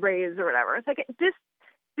getting a raise or whatever. It's like this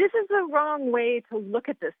is the wrong way to look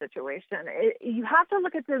at this situation. You have to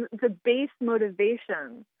look at the base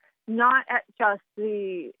motivation, not at just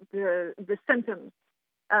the symptoms,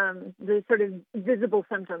 the sort of visible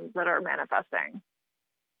symptoms that are manifesting.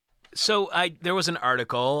 So there was an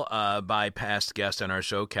article by past guest on our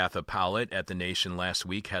show, Katha Powlett, at The Nation last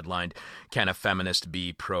week, headlined, "Can a Feminist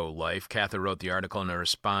Be Pro-Life?" Katha wrote the article in a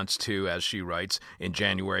response to, as she writes, in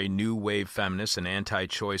January, New Wave Feminists, an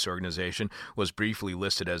anti-choice organization, was briefly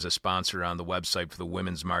listed as a sponsor on the website for the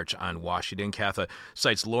Women's March on Washington. Katha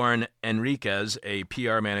cites Lauren Enriquez, a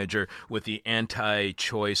PR manager with the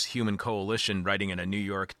Anti-Choice Human Coalition, writing in a New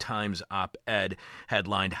York Times op-ed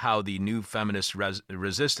headlined, "How the New Feminist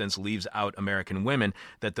Resistance Leaves Out American Women,"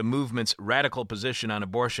 that the movement's radical position on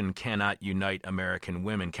abortion cannot unite American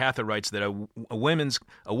women. Katha writes that a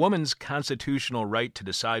woman's constitutional right to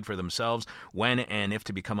decide for themselves when and if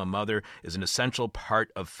to become a mother is an essential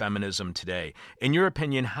part of feminism today. In your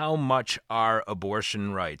opinion, how much are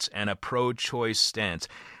abortion rights and a pro-choice stance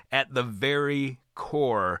at the very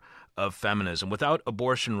core of feminism? Without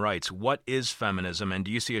abortion rights, what is feminism, and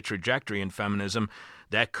do you see a trajectory in feminism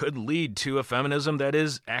that could lead to a feminism that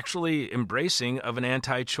is actually embracing of an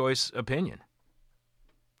anti-choice opinion?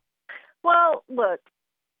 Well, look,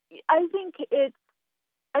 I think it's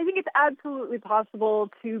absolutely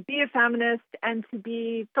possible to be a feminist and to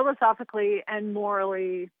be philosophically and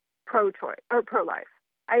morally pro-choice or pro-life.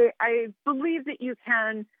 I believe that you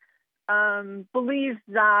can believe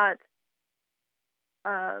that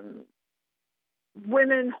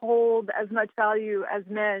women hold as much value as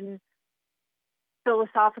men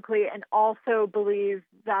philosophically, and also believe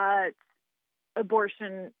that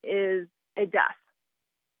abortion is a death.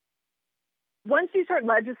 Once you start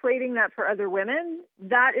legislating that for other women,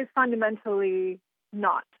 that is fundamentally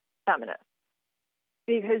not feminist,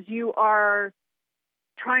 because you are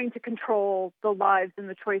trying to control the lives and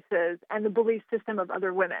the choices and the belief system of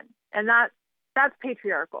other women, and that's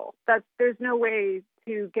patriarchal. There's no way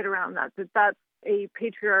to get around that. That's a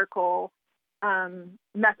patriarchal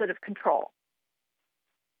method of control.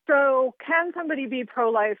 So can somebody be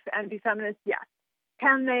pro-life and be feminist? Yes.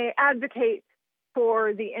 Can they advocate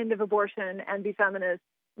for the end of abortion and be feminist?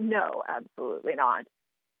 No, absolutely not.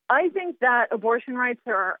 I think that abortion rights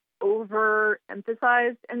are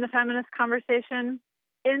overemphasized in the feminist conversation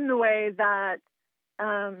in the way that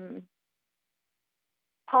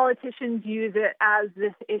politicians use it as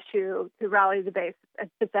this issue to rally the base,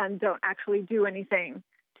 but then don't actually do anything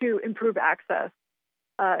to improve access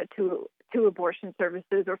to abortion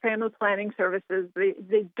services or family planning services.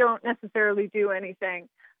 They don't necessarily do anything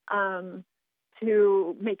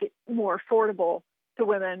to make it more affordable to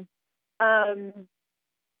women.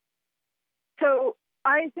 So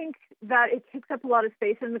I think that it takes up a lot of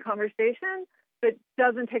space in the conversation, but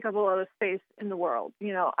doesn't take up a lot of space in the world.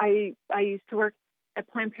 I used to work at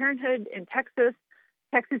Planned Parenthood in Texas.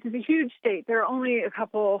 Texas is a huge state. There are only a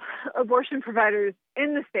couple abortion providers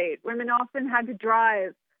in the state. Women often had to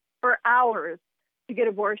drive for hours to get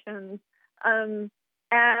abortions. And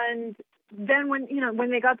then when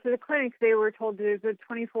they got to the clinic, they were told there's a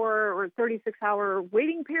 24 or 36-hour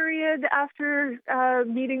waiting period after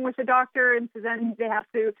meeting with the doctor. And so then they have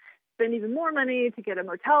to spend even more money to get a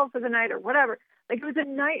motel for the night or whatever. It was a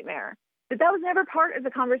nightmare. But that was never part of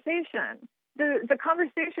the conversation. The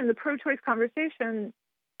conversation, the pro-choice conversation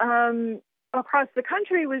across the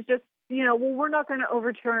country was just, we're not going to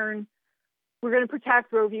overturn, we're going to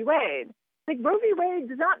protect Roe v. Wade. Roe v. Wade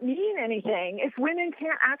does not mean anything if women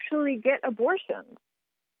can't actually get abortions.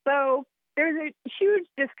 So there's a huge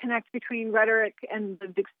disconnect between rhetoric and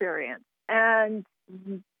lived experience. And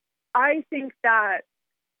I think that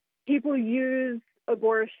people use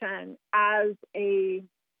abortion as a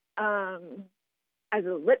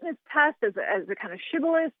litmus test, as a kind of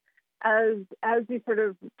shibboleth, as these sort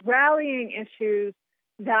of rallying issues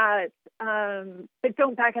that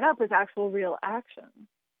don't back it up with actual real action.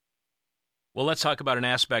 Well, let's talk about an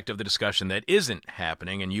aspect of the discussion that isn't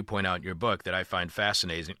happening, and you point out in your book that I find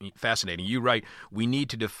fascinating. You write, we need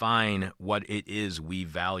to define what it is we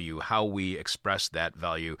value, how we express that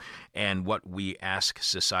value, and what we ask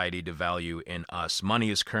society to value in us. Money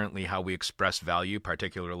is currently how we express value,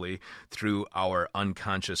 particularly through our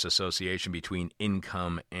unconscious association between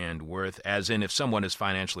income and worth, as in if someone is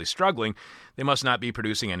financially struggling, they must not be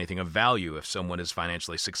producing anything of value. If someone is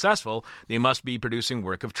financially successful, they must be producing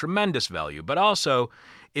work of tremendous value. But also,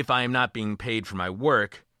 if I am not being paid for my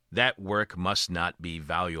work, that work must not be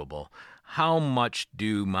valuable. How much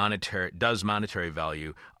does monetary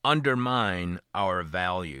value undermine our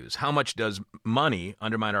values? How much does money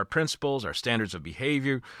undermine our principles, our standards of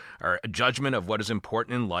behavior, our judgment of what is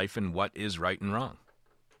important in life and what is right and wrong?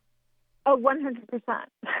 Oh, 100%.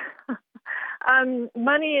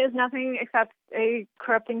 Money is nothing except a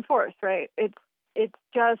corrupting force, right? It's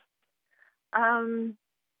just, in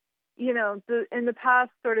the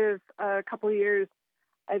past sort of couple of years,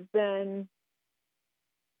 I've been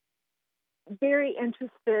very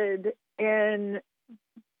interested in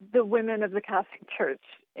the women of the Catholic Church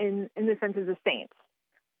in the sense of the saints,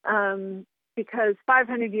 because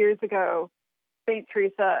 500 years ago, Saint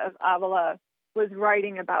Teresa of Avila was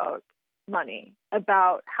writing about money,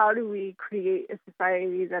 about how do we create a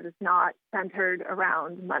society that is not centered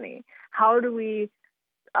around money? How do we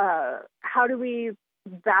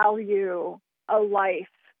value a life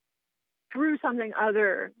through something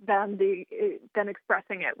other than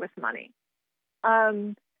expressing it with money?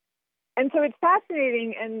 And so it's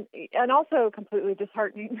fascinating and also completely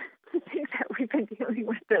disheartening to think that we've been dealing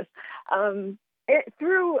with this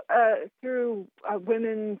through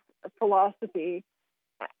women's philosophy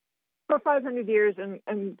for 500 years,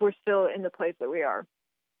 and we're still in the place that we are.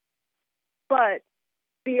 But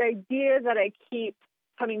the idea that I keep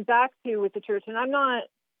coming back to with the church, and I'm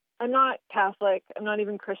not Catholic, I'm not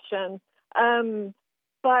even Christian,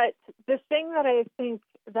 but the thing that I think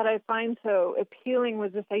that I find so appealing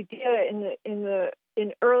was this idea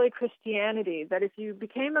in early Christianity that if you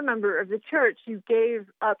became a member of the church, you gave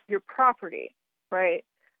up your property, right?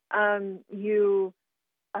 You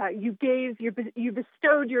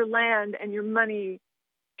bestowed your land and your money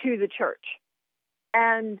to the church.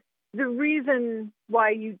 And the reason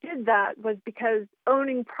why you did that was because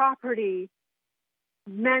owning property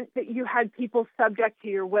meant that you had people subject to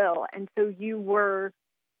your will. And so you were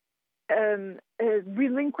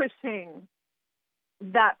relinquishing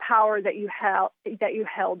that power that you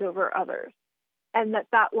held over others. And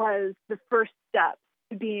that was the first step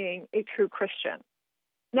to being a true Christian.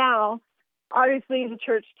 Now, obviously, the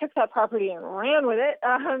church took that property and ran with it,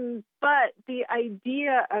 but the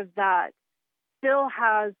idea of that still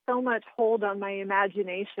has so much hold on my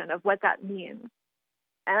imagination of what that means.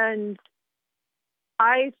 And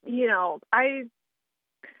I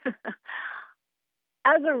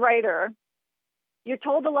as a writer, you're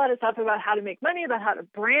told a lot of stuff about how to make money, about how to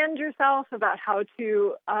brand yourself, about how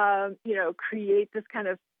to, create this kind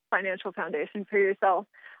of financial foundation for yourself.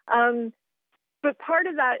 But part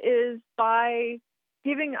of that is by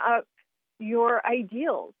giving up your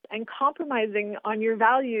ideals and compromising on your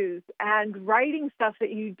values and writing stuff that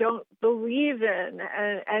you don't believe in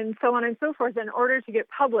and so on and so forth in order to get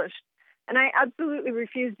published. And I absolutely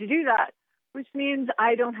refuse to do that, which means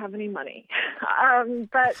I don't have any money.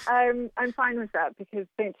 But I'm fine with that because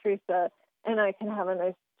St. Teresa and I can have a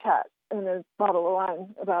nice chat and a bottle of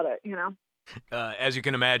wine about it, As you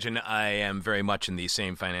can imagine, I am very much in the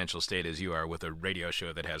same financial state as you are with a radio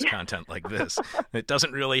show that has content like this. It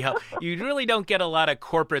doesn't really help. You really don't get a lot of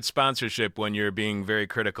corporate sponsorship when you're being very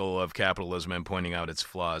critical of capitalism and pointing out its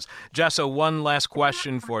flaws. Jessa, one last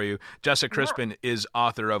question for you. Jessa Crispin is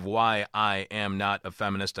author of Why I Am Not a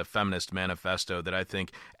Feminist Manifesto that I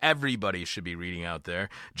think everybody should be reading out there.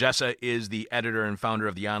 Jessa is the editor and founder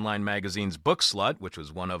of the online magazines Book Slut, which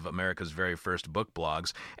was one of America's very first book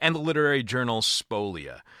blogs, and the literary journal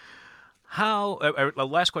Spolia. The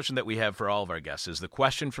last question that we have for all of our guests is the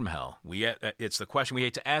question from hell. It's the question we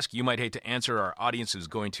hate to ask. You might hate to answer. Our audience is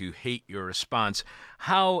going to hate your response.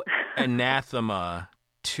 How anathema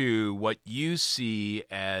to what you see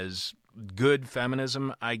as good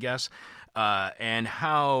feminism, I guess, and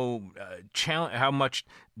how much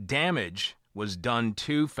damage was done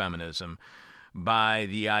to feminism by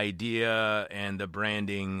the idea and the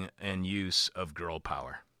branding and use of girl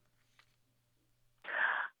power?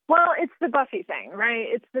 Well, it's the Buffy thing, right?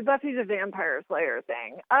 It's the Buffy the Vampire Slayer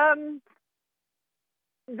thing.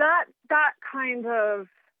 That kind of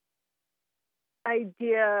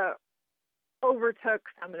idea overtook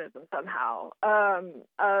feminism somehow,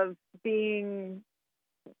 of being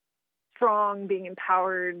strong, being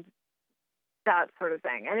empowered, that sort of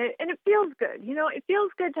thing. And it feels good. It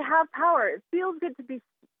feels good to have power. It feels good to be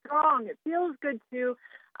strong. It feels good to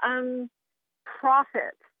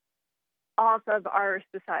profit off of our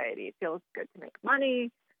society. It feels good to make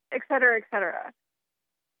money, et cetera, et cetera.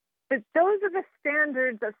 But those are the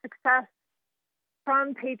standards of success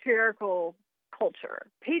from patriarchal culture.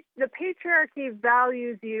 The patriarchy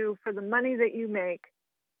values you for the money that you make,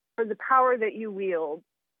 for the power that you wield.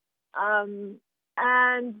 And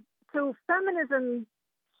so feminism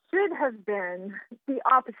should have been the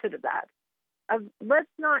opposite of that. Let's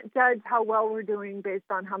not judge how well we're doing based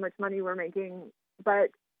on how much money we're making, but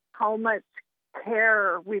how much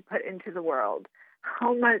care we put into the world,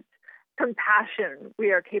 how much compassion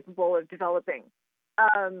we are capable of developing.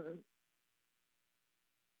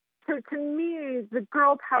 So to me, the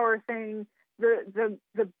girl power thing, the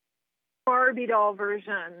Barbie doll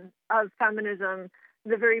version of feminism,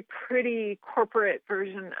 the very pretty corporate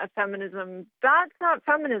version of feminism, that's not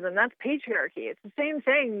feminism, that's patriarchy. It's the same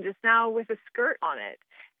thing, just now with a skirt on it.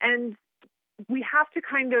 And we have to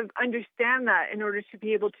kind of understand that in order to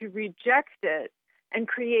be able to reject it and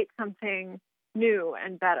create something new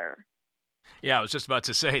and better. Yeah, I was just about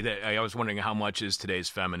to say that I was wondering how much is today's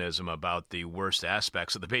feminism about the worst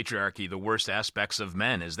aspects of the patriarchy, the worst aspects of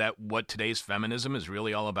men. Is that what today's feminism is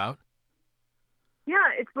really all about?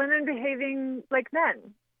 Yeah, it's women behaving like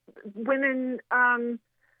men, women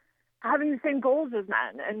having the same goals as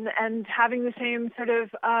men and having the same sort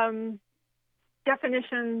of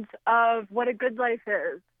definitions of what a good life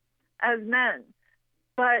is as men.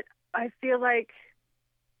 But I feel like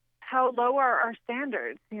how low are our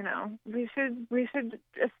standards? You know, we should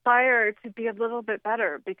aspire to be a little bit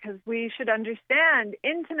better, because we should understand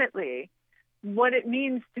intimately what it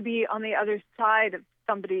means to be on the other side of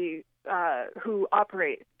somebody who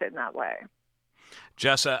operates in that way.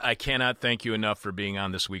 Jessa, I cannot thank you enough for being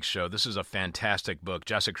on this week's show. This is a fantastic book.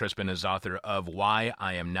 Jessa Crispin is author of Why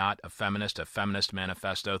I Am Not a Feminist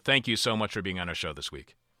Manifesto. Thank you so much for being on our show this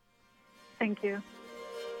week. Thank you.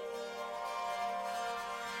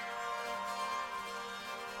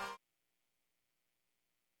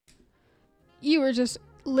 You were just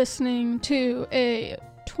listening to a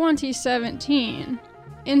 2017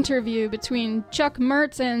 interview between Chuck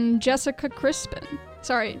Mertz and Jessica Crispin.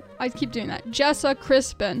 Sorry, I keep doing that. Jessa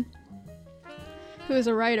Crispin, who is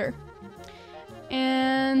a writer.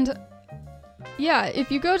 And yeah,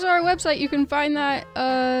 if you go to our website, you can find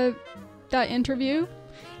that interview.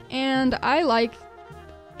 And I like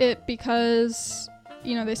it because,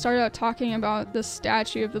 you know, they started out talking about the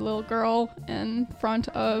statue of the little girl in front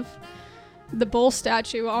of the bull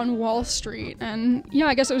statue on Wall Street. And, you know,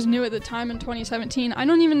 I guess it was new at the time in 2017. I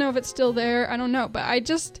don't even know if it's still there. I don't know. But I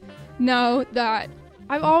just know that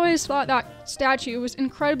I've always thought that statue was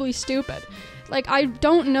incredibly stupid. Like, I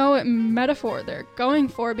don't know what metaphor they're going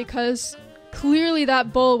for, because clearly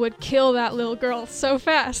that bull would kill that little girl so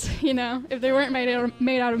fast, you know, if they weren't made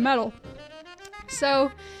out of metal.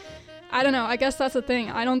 So, I don't know. I guess that's the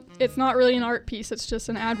thing. It's not really an art piece. It's just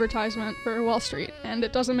an advertisement for Wall Street, and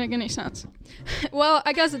it doesn't make any sense. Well,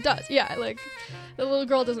 I guess it does. Yeah, like, the little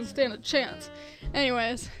girl doesn't stand a chance.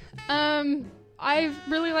 Anyways, I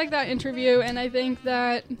really like that interview, and I think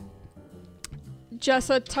that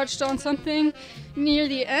Jessa touched on something near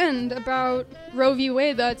the end about Roe v.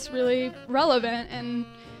 Wade that's really relevant, and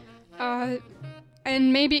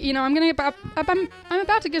maybe, you know, I'm about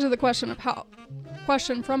to get to the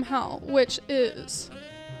question from hell, which is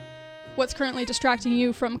what's currently distracting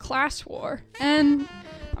you from class war. And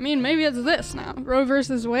I mean, maybe it's this now, Roe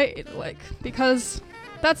versus Wade, like, because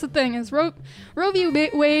that's the thing, is Roe v.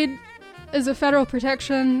 Wade is a federal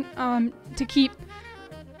protection to keep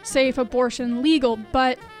safe abortion legal,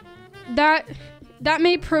 but that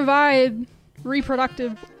may provide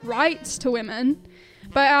reproductive rights to women.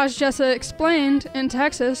 But as Jessa explained, in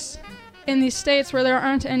Texas, in these states where there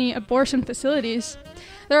aren't any abortion facilities,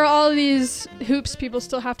 there are all these hoops people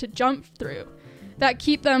still have to jump through that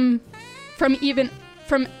keep them from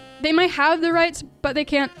they might have the rights, but they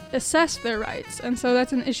can't assess their rights. And so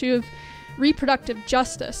that's an issue of reproductive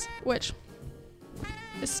justice, which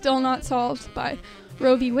is still not solved by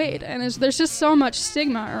Roe v. Wade. And there's just so much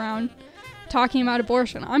stigma around talking about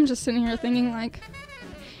abortion. I'm just sitting here thinking, like,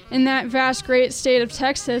 in that vast great state of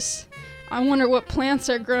Texas, I wonder what plants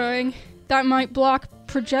are growing that might block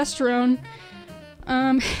progesterone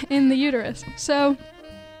in the uterus. So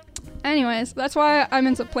anyways, that's why I'm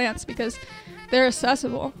into plants, because they're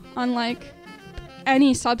accessible, unlike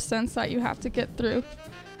any substance that you have to get through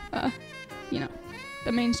you know,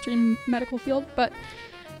 the mainstream medical field. But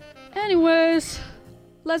anyways,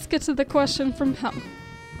 let's get to the question from hell.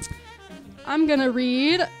 I'm gonna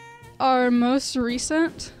read our most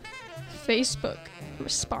recent Facebook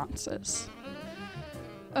responses.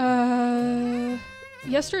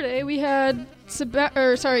 Yesterday we had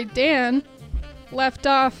Dan left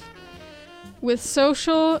off with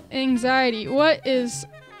social anxiety. What is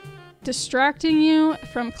distracting you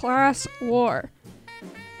from class war?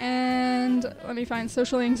 And let me find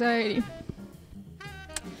social anxiety.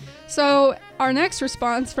 So our next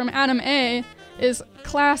response from Adam A is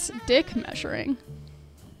class dick measuring.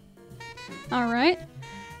 All right.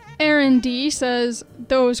 Aaron D says,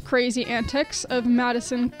 those crazy antics of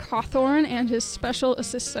Madison Cawthorn and his special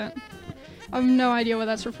assistant. I have no idea what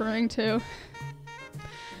that's referring to.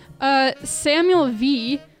 Samuel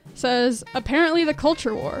V says, apparently the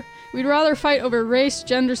culture war. We'd rather fight over race,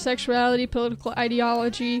 gender, sexuality, political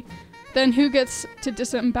ideology than who gets to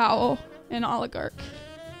disembowel an oligarch.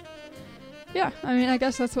 Yeah, I mean, I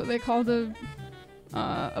guess that's what they call the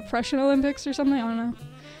oppression Olympics or something. I don't know.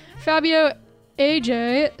 Fabio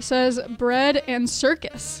AJ says bread and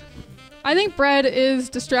circus. I think bread is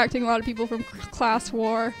distracting a lot of people from class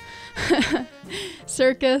war.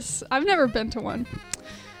 Circus, I've never been to one.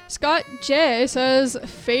 Scott J says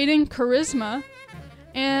fading charisma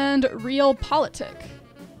and realpolitik.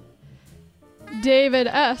 David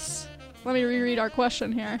S, let me reread our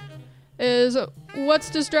question here, is what's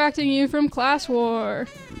distracting you from class war?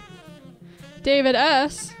 David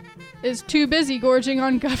S is too busy gorging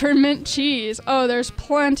on government cheese. Oh, there's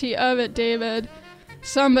plenty of it, David.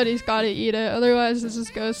 Somebody's got to eat it. Otherwise, this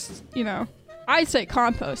just goes, you know, I'd say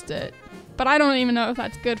compost it, but I don't even know if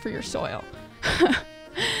that's good for your soil.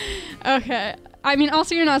 Okay. I mean,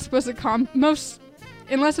 also, you're not supposed to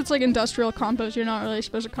unless it's like industrial compost, you're not really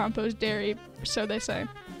supposed to compost dairy, so they say.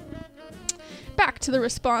 Back to the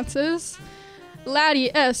responses. Laddie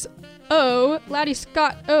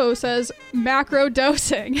Scott O says macro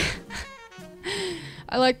dosing.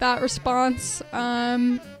 I like that response.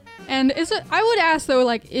 And I would ask though,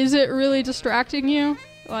 like, is it really distracting you?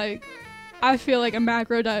 Like, I feel like a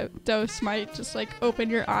macro dose might just like open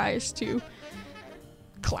your eyes to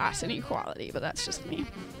class inequality, but that's just me.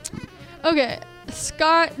 Okay,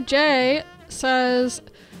 Scott J says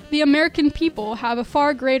the American people have a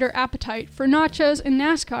far greater appetite for nachos and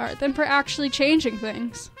NASCAR than for actually changing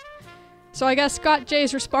things. So I guess Scott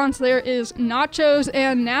J's response there is nachos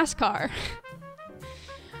and NASCAR.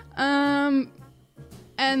 And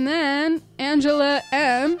then Angela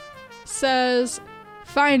M says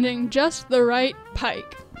finding just the right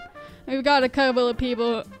pike. We've got a couple of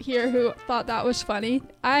people here who thought that was funny.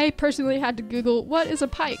 I personally had to Google what is a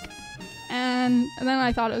pike, and then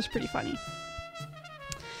I thought it was pretty funny.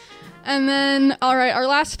 And then, all right, our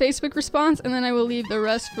last Facebook response, and then I will leave the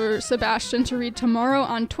rest for Sebastian to read tomorrow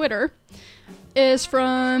on Twitter, is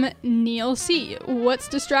from Neil C. What's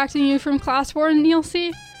distracting you from class war, Neil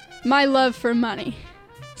C? My love for money.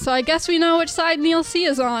 So I guess we know which side Neil C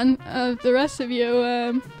is on. The rest of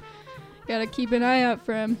you, gotta keep an eye out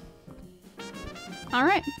for him. All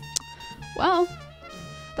right. Well,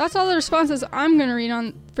 that's all the responses I'm going to read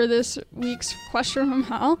on for this week's Question from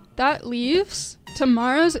Hell. That leaves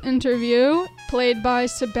tomorrow's interview, played by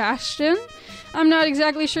Sebastian. I'm not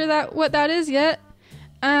exactly sure what that is yet.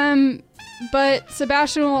 But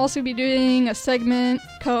Sebastian will also be doing a segment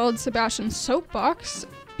called Sebastian's Soapbox,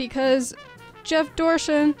 because Jeff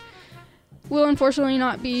Dorshan will unfortunately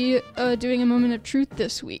not be doing a moment of truth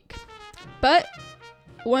this week. But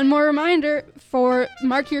one more reminder,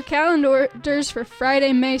 mark your calendars for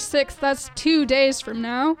Friday, May 6th. That's 2 days from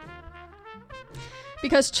now.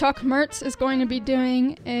 Because Chuck Mertz is going to be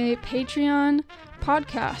doing a Patreon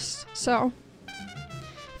podcast. So,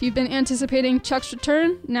 if you've been anticipating Chuck's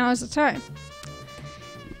return, now is the time.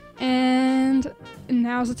 And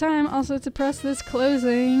now's the time also to press this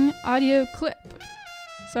closing audio clip.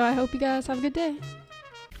 So I hope you guys have a good day.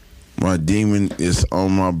 My demon is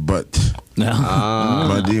on my butt.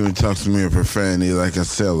 My demon talks to me in profanity like a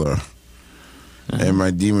sailor. And my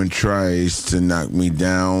demon tries to knock me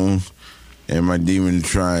down. And my demon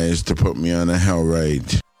tries to put me on a hell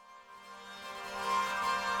ride.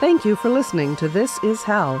 Thank you for listening to This Is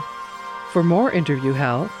Hell. For more Interview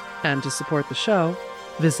Hell and to support the show,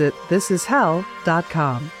 visit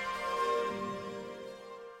thisishell.com.